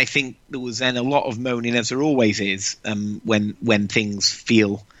 And I think there was then a lot of moaning, as there always is, when things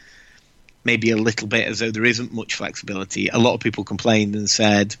feel maybe a little bit as though there isn't much flexibility. A lot of people complained and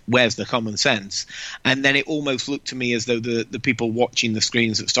said, where's the common sense? And then it almost looked to me as though the people watching the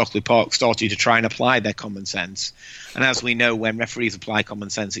screens at Stockley Park started to try and apply their common sense. And as we know, when referees apply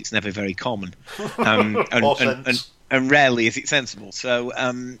common sense, it's never very common. And rarely is it sensible. So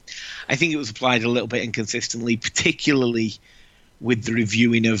I think it was applied a little bit inconsistently, particularly with the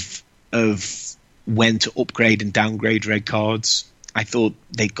reviewing of when to upgrade and downgrade red cards. I thought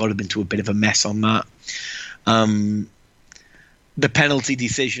they got them into a bit of a mess on that. The penalty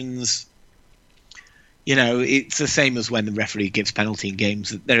decisions, it's the same as when the referee gives penalty in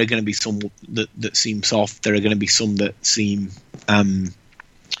games. There are going to be some that seem soft. There are going to be some that seem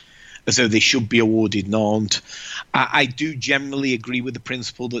as though they should be awarded and aren't. I do generally agree with the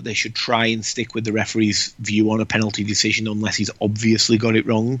principle that they should try and stick with the referee's view on a penalty decision unless he's obviously got it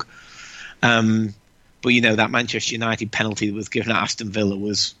wrong. But that Manchester United penalty that was given at Aston Villa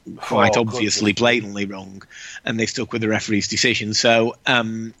was quite obviously blatantly wrong, and they stuck with the referee's decision. So,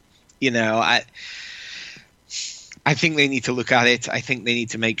 I think they need to look at it. I think they need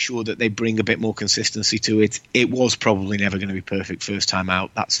to make sure that they bring a bit more consistency to it. It was probably never going to be perfect first time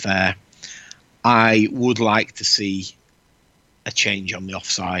out. That's fair. I would like to see a change on the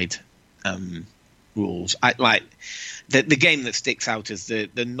offside rules. The game that sticks out is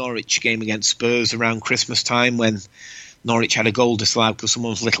the Norwich game against Spurs around Christmas time, when Norwich had a goal disallowed because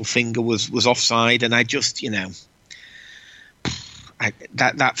someone's little finger was offside, and I just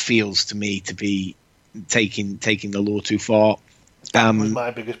that feels to me to be taking the law too far. That was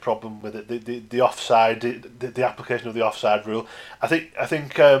my biggest problem with it. The offside, the application of the offside rule. I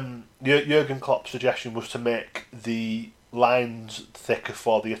think Jurgen Klopp's suggestion was to make the lines thicker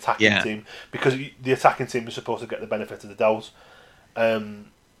for the attacking team, because the attacking team is supposed to get the benefit of the doubt.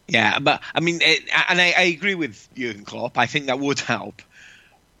 But I mean, I agree with Jurgen Klopp. I think that would help,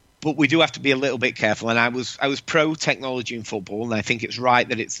 but we do have to be a little bit careful. And I was pro technology in football, and I think it's right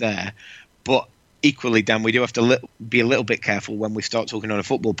that it's there. But equally, Dan, we do have to be a little bit careful when we start talking on a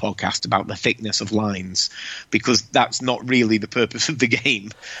football podcast about the thickness of lines, because that's not really the purpose of the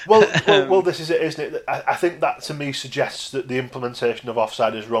game. Well, this is it, isn't it? I think that to me suggests that the implementation of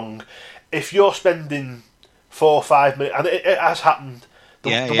offside is wrong. If you're spending 4 or 5 minutes, and it has happened,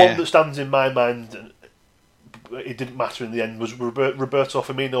 the one that stands in my mind, and it didn't matter in the end, was Roberto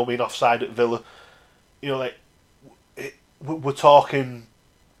Firmino being offside at Villa. We're talking.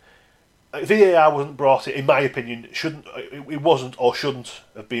 VAR wasn't brought in my opinion, it wasn't or shouldn't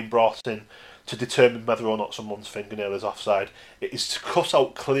have been brought in to determine whether or not someone's fingernail is offside. It is to cut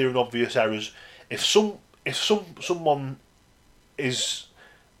out clear and obvious errors. If someone is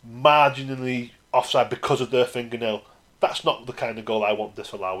marginally offside because of their fingernail, that's not the kind of goal I want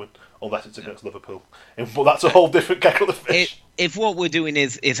disallowing, unless it's against Liverpool. But that's a whole different kettle of fish. If what we're doing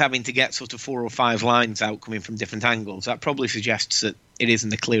is having to get sort of 4 or 5 lines out coming from different angles, that probably suggests that it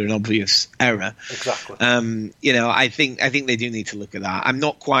isn't a clear and obvious error. Exactly. I think they do need to look at that. I'm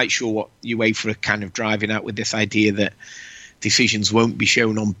not quite sure what UEFA are kind of driving at with this idea that decisions won't be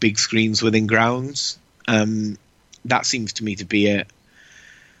shown on big screens within grounds. That seems to me to be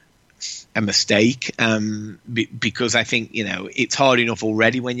a mistake, because I think it's hard enough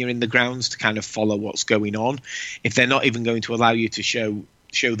already when you're in the grounds to kind of follow what's going on. If they're not even going to allow you to show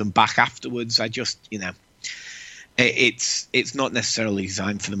them back afterwards, I just it's not necessarily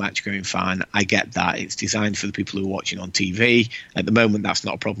designed for the match going fan. I get that it's designed for the people who are watching on TV. At the moment, that's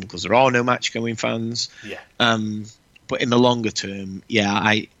not a problem because there are no match going fans. But in the longer term,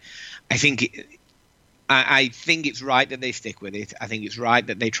 I think. I think it's right that they stick with it. I think it's right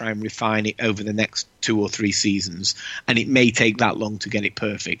that they try and refine it over the next 2 or 3 seasons. And it may take that long to get it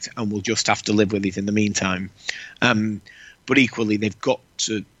perfect, and we'll just have to live with it in the meantime. But equally, they've got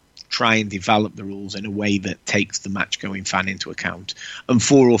to try and develop the rules in a way that takes the match-going fan into account. And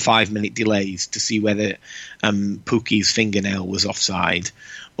 4 or 5 minute delays to see whether Pukki's fingernail was offside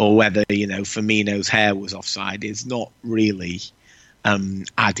or whether Firmino's hair was offside is not really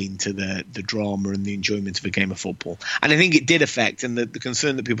adding to the drama and the enjoyment of a game of football. And I think it did affect, and the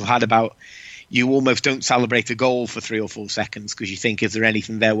concern that people had about you almost don't celebrate a goal for 3 or 4 seconds because you think, is there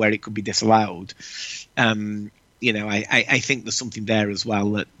anything there where it could be disallowed? I think there's something there as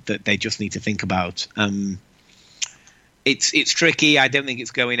well that they just need to think about. It's tricky. I don't think it's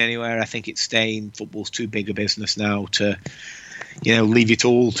going anywhere. I think it's staying. Football's too big a business now to leave it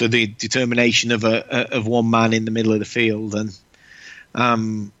all to the determination of one man in the middle of the field.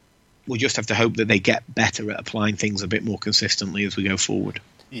 And we'll just have to hope that they get better at applying things a bit more consistently as we go forward.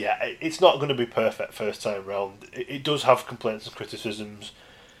 Yeah, it's not going to be perfect first time round. It does have complaints and criticisms.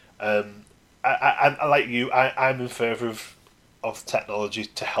 I like you. I'm in favour of technology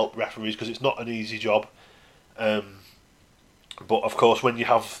to help referees because it's not an easy job. But of course, when you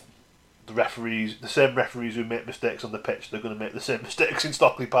have the same referees who make mistakes on the pitch, they're going to make the same mistakes in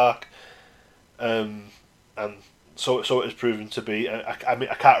Stockley Park. And so it has proven to be. I mean,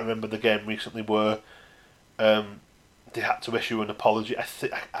 I can't remember the game recently where they had to issue an apology. I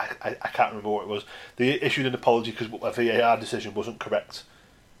can't remember what it was. They issued an apology because a VAR decision wasn't correct.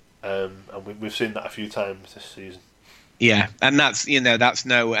 And we've seen that a few times this season. Yeah, and that's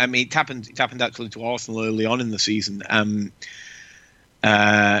no. I mean, it happened actually to Arsenal early on in the season.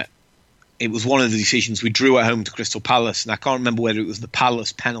 It was one of the decisions. We drew at home to Crystal Palace, and I can't remember whether it was the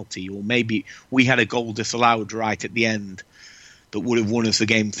Palace penalty or maybe we had a goal disallowed right at the end that would have won us the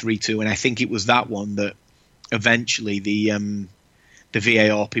game 3-2. And I think it was that one that eventually the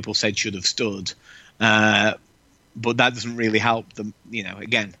VAR people said should have stood. But that doesn't really help them.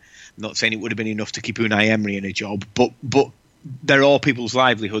 Again, I'm not saying it would have been enough to keep Unai Emery in a job, but there are people's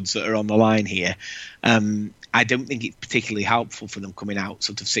livelihoods that are on the line here. I don't think it's particularly helpful for them coming out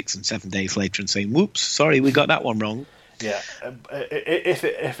sort of 6 and 7 days later and saying, "Whoops, sorry, we got that one wrong." Yeah, if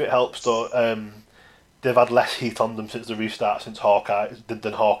it helps though, they've had less heat on them since the restart than Hawkeye.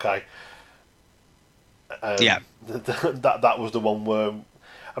 Yeah, that was the one where,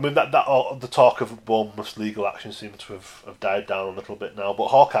 I mean, that the talk of Bournemouth's legal action seems to have died down a little bit now, but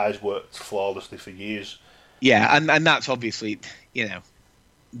Hawkeye's worked flawlessly for years. Yeah, and that's obviously,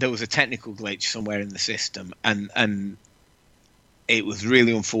 there was a technical glitch somewhere in the system, and it was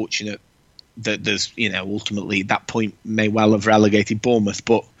really unfortunate that there's, ultimately that point may well have relegated Bournemouth,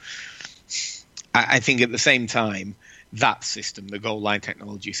 but I think at the same time, that system, the goal line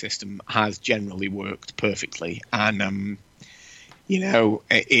technology system, has generally worked perfectly, and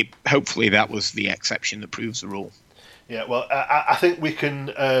hopefully that was the exception that proves the rule. Yeah, well, I think we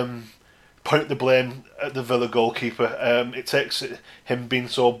can point the blame at the Villa goalkeeper. It takes him being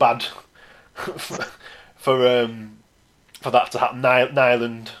so bad for that to happen.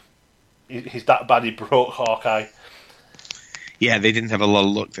 Nyland, he's that bad. He broke Hawkeye. Yeah, they didn't have a lot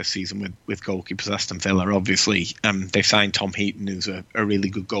of luck this season with goalkeepers. Aston Villa, obviously, they signed Tom Heaton, who's a really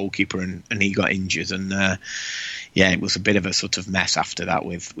good goalkeeper, and he got injured, and it was a bit of a sort of mess after that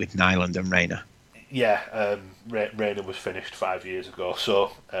with Nyland and Rayner. Yeah, Rayner was finished 5 years ago,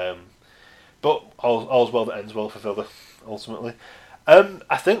 so. But all's well that ends well for Villa, ultimately.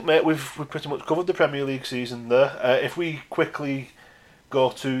 I think, mate, we've pretty much covered the Premier League season there. If we quickly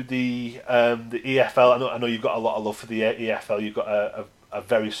go to the EFL, I know you've got a lot of love for the EFL. You've got a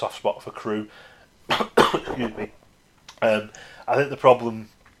very soft spot for Crewe. Excuse me. I think the problem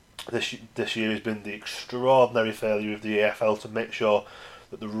this year has been the extraordinary failure of the EFL to make sure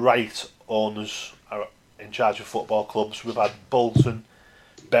that the right owners are in charge of football clubs. We've had Bolton,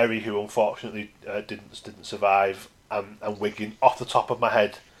 Bury, who unfortunately didn't survive, and Wigan. Off the top of my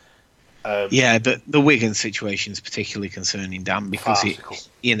head, the Wigan situation is particularly concerning, Dan, because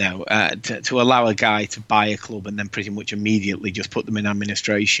to allow a guy to buy a club and then pretty much immediately just put them in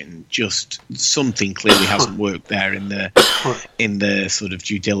administration, just something clearly hasn't worked there in the sort of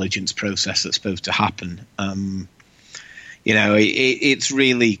due diligence process that's supposed to happen. It's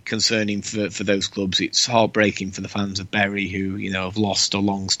really concerning for those clubs. It's heartbreaking for the fans of Bury, who have lost a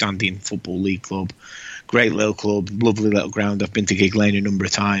long-standing football league club. Great little club, lovely little ground. I've been to Gig Lane a number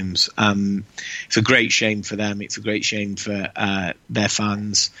of times. It's a great shame for them. It's a great shame for their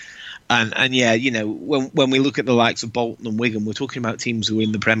fans. And when we look at the likes of Bolton and Wigan, we're talking about teams who were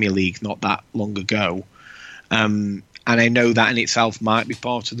in the Premier League not that long ago. And I know that in itself might be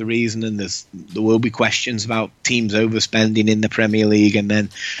part of the reason, and there will be questions about teams overspending in the Premier League and then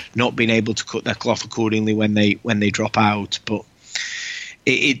not being able to cut their cloth accordingly when they drop out. But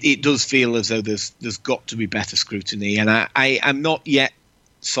it does feel as though there's got to be better scrutiny, and I am not yet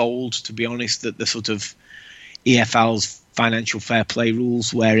sold, to be honest, that the sort of EFL's financial fair play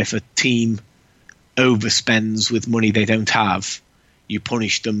rules, where if a team overspends with money they don't have, you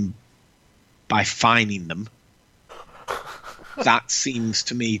punish them by fining them. That seems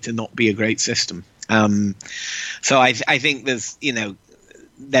to me to not be a great system. So I think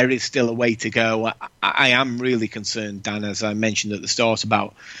there is still a way to go. I am really concerned, Dan, as I mentioned at the start,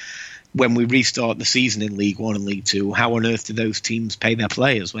 about when we restart the season in League One and League Two, how on earth do those teams pay their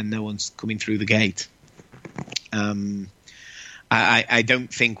players when no one's coming through the gate? I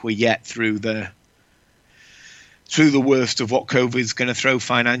don't think we're yet through the worst of what COVID is going to throw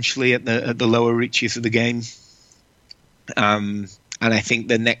financially at the lower reaches of the game. And I think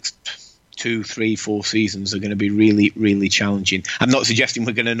the next 2, 3, 4 seasons are going to be really, really challenging. I'm not suggesting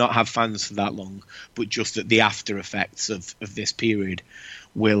we're going to not have fans for that long, but just that the after effects of this period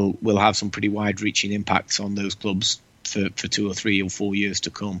will have some pretty wide-reaching impacts on those clubs for 2 or 3 or 4 years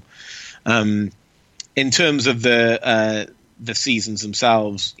to come. In terms of the seasons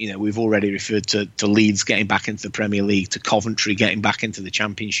themselves, we've already referred to Leeds getting back into the Premier League, to Coventry getting back into the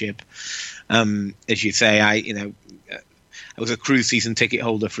Championship. As you say, I was a Crewe season ticket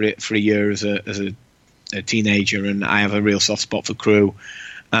holder for a year as a teenager, and I have a real soft spot for Crewe.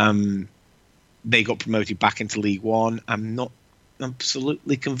 They got promoted back into League One. I'm not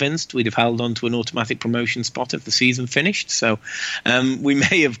absolutely convinced we'd have held on to an automatic promotion spot if the season finished. So we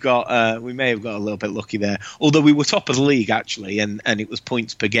may have got a little bit lucky there. Although we were top of the league actually, and it was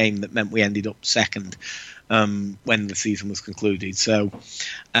points per game that meant we ended up second when the season was concluded. So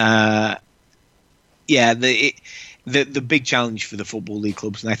the big challenge for the Football League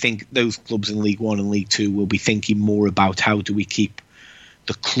clubs, and I think those clubs in League One and League Two will be thinking more about how do we keep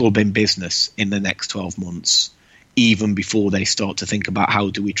the club in business in the next 12 months, even before they start to think about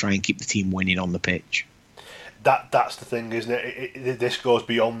how do we try and keep the team winning on the pitch. That's the thing, isn't it? This goes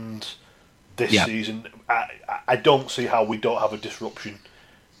beyond this season. I don't see how we don't have a disruption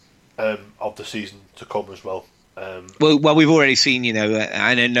of the season to come as well. Well, we've already seen, and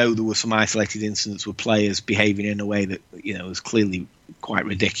I know there were some isolated incidents with players behaving in a way that, was clearly quite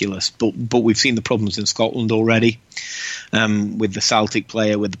ridiculous. But we've seen the problems in Scotland already, with the Celtic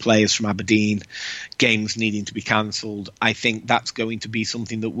player, with the players from Aberdeen, games needing to be cancelled. I think that's going to be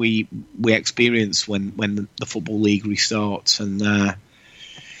something that we experience when the Football League restarts. And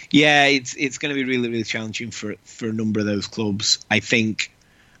it's going to be really, really challenging for a number of those clubs. I think.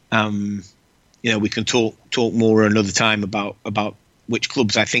 We can talk more another time about which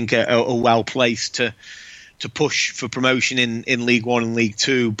clubs I think are well placed to push for promotion in League One and League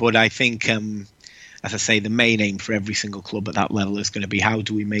Two. But I think, as I say, the main aim for every single club at that level is going to be how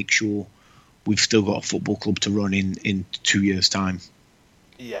do we make sure we've still got a football club to run in 2 years' time.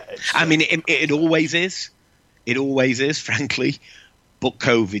 Yeah, I mean, it always is. It always is, frankly. But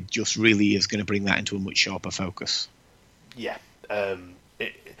COVID just really is going to bring that into a much sharper focus. Yeah.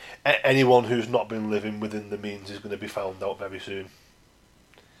 Anyone who's not been living within the means is going to be found out very soon.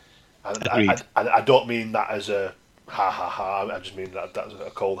 And I don't mean that as a ha. I just mean that's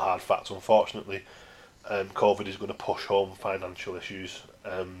a cold hard fact. Unfortunately, COVID is going to push home financial issues.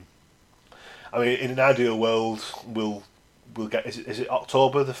 I mean, in an ideal world, we'll get. Is it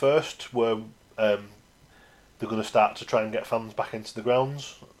October the 1st where they're going to start to try and get fans back into the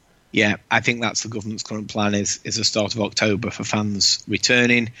grounds? Yeah, I think that's the government's current plan is the start of October for fans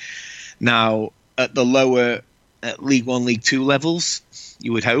returning. Now, at the lower League One, League Two levels,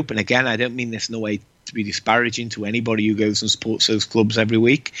 you would hope, and again, I don't mean this in a way to be disparaging to anybody who goes and supports those clubs every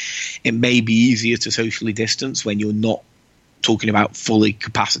week. It may be easier to socially distance when you're not talking about full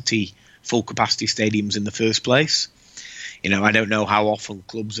capacity stadiums in the first place. I don't know how often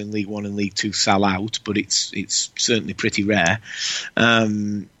clubs in League One and League Two sell out, but it's certainly pretty rare.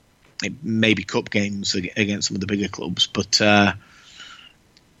 It may be cup games against some of the bigger clubs, but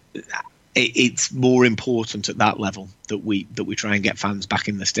it's more important at that level that we try and get fans back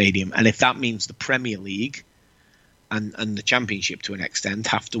in the stadium. And if that means the Premier League and the Championship to an extent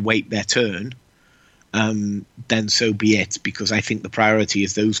have to wait their turn, then so be it. Because I think the priority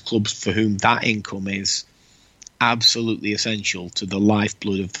is those clubs for whom that income is absolutely essential to the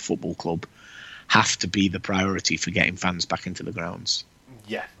lifeblood of the football club have to be the priority for getting fans back into the grounds.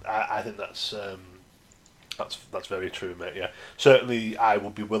 Yeah, I think that's very true, mate. Yeah, certainly I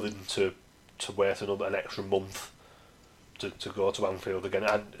would be willing to wait an extra month to go to Anfield again.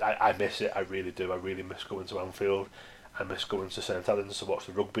 I miss it. I really do. I really miss going to Anfield. I miss going to St Helens to watch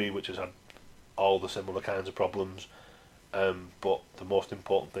the rugby, which has had all the similar kinds of problems. But the most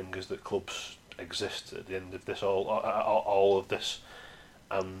important thing is that clubs exist at the end of this, all of this,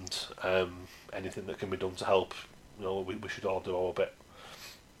 and anything that can be done to help. We should all do our bit.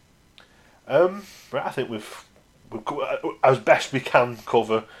 Right, I think we've as best we can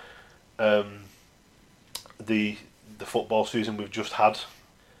cover the football season we've just had.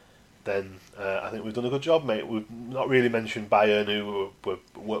 Then I think we've done a good job, mate. We've not really mentioned Bayern, who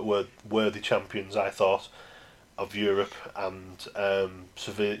were worthy champions, I thought, of Europe, and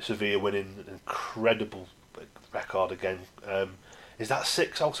Sevilla winning an incredible record again. Is that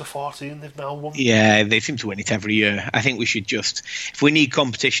 6 out of 14 they've now won? Yeah, they seem to win it every year. I think we should just, if we need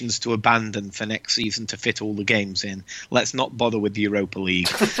competitions to abandon for next season to fit all the games in, let's not bother with the Europa League.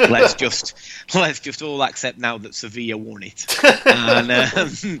 let's just all accept now that Sevilla won it,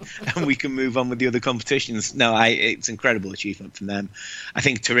 and we can move on with the other competitions. No, it's an incredible achievement from them. I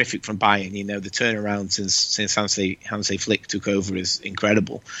think terrific from Bayern. You know, the turnaround since Hansi Flick took over is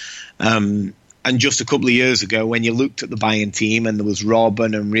incredible. And just a couple of years ago, when you looked at the Bayern team and there was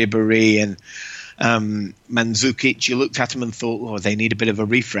Robben and Ribéry and Mandzukic, you looked at them and thought, oh, they need a bit of a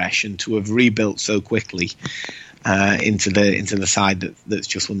refresh. And to have rebuilt so quickly into the side that's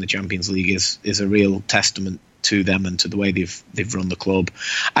just won the Champions League is a real testament to them and to the way they've run the club.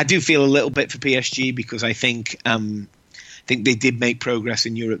 I do feel a little bit for PSG because I think they did make progress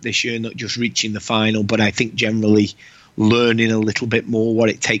in Europe this year, not just reaching the final, but I think generally learning a little bit more what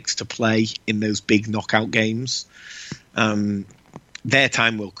it takes to play in those big knockout games. Their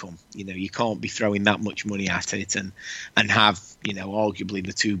time will come. You know, you can't be throwing that much money at it and have, you know, arguably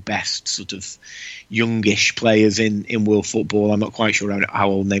the two best sort of youngish players in world football. I'm not quite sure how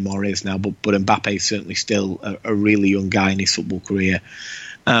old Neymar is now, but Mbappe is certainly still a really young guy in his football career.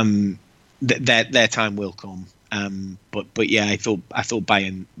 Their time will come. But yeah, I thought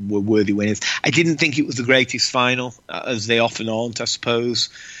Bayern were worthy winners. I didn't think it was the greatest final, as they often aren't, I suppose.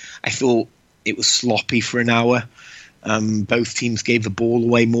 I thought it was sloppy for an hour. Both teams gave the ball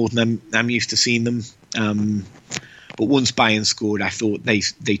away more than I'm used to seeing them. But once Bayern scored, I thought they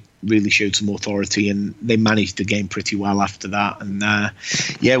really showed some authority and they managed the game pretty well after that. And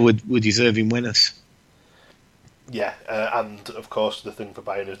were deserving winners. Yeah, and of course the thing for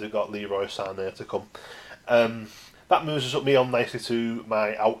Bayern is they've got Leroy Sané to come. That moves me on nicely to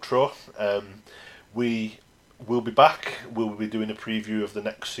my outro. We will be back. We'll be doing a preview of the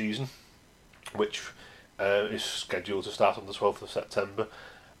next season, which is scheduled to start on the 12th of September.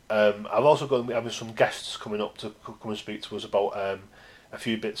 I've also got having some guests coming up to come and speak to us about a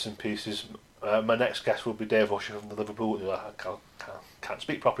few bits and pieces. My next guest will be Dave Usher from the Liverpool. I can't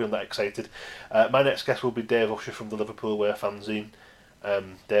speak properly, I'm that excited. My next guest will be Dave Usher from the Liverpool Way fanzine.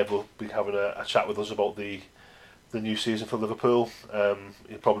 Dave will be having a chat with us about the new season for Liverpool.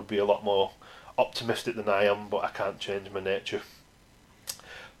 He'll probably be a lot more optimistic than I am, but I can't change my nature.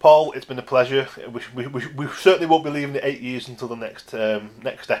 Paul, it's been a pleasure. We certainly won't be leaving it 8 years until the next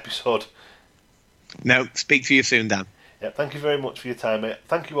episode. No, speak to you soon, Dan. Yeah, thank you very much for your time, mate.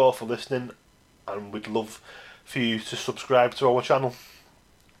 Thank you all for listening, and we'd love for you to subscribe to our channel.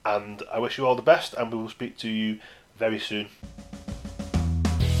 And I wish you all the best, and we will speak to you very soon.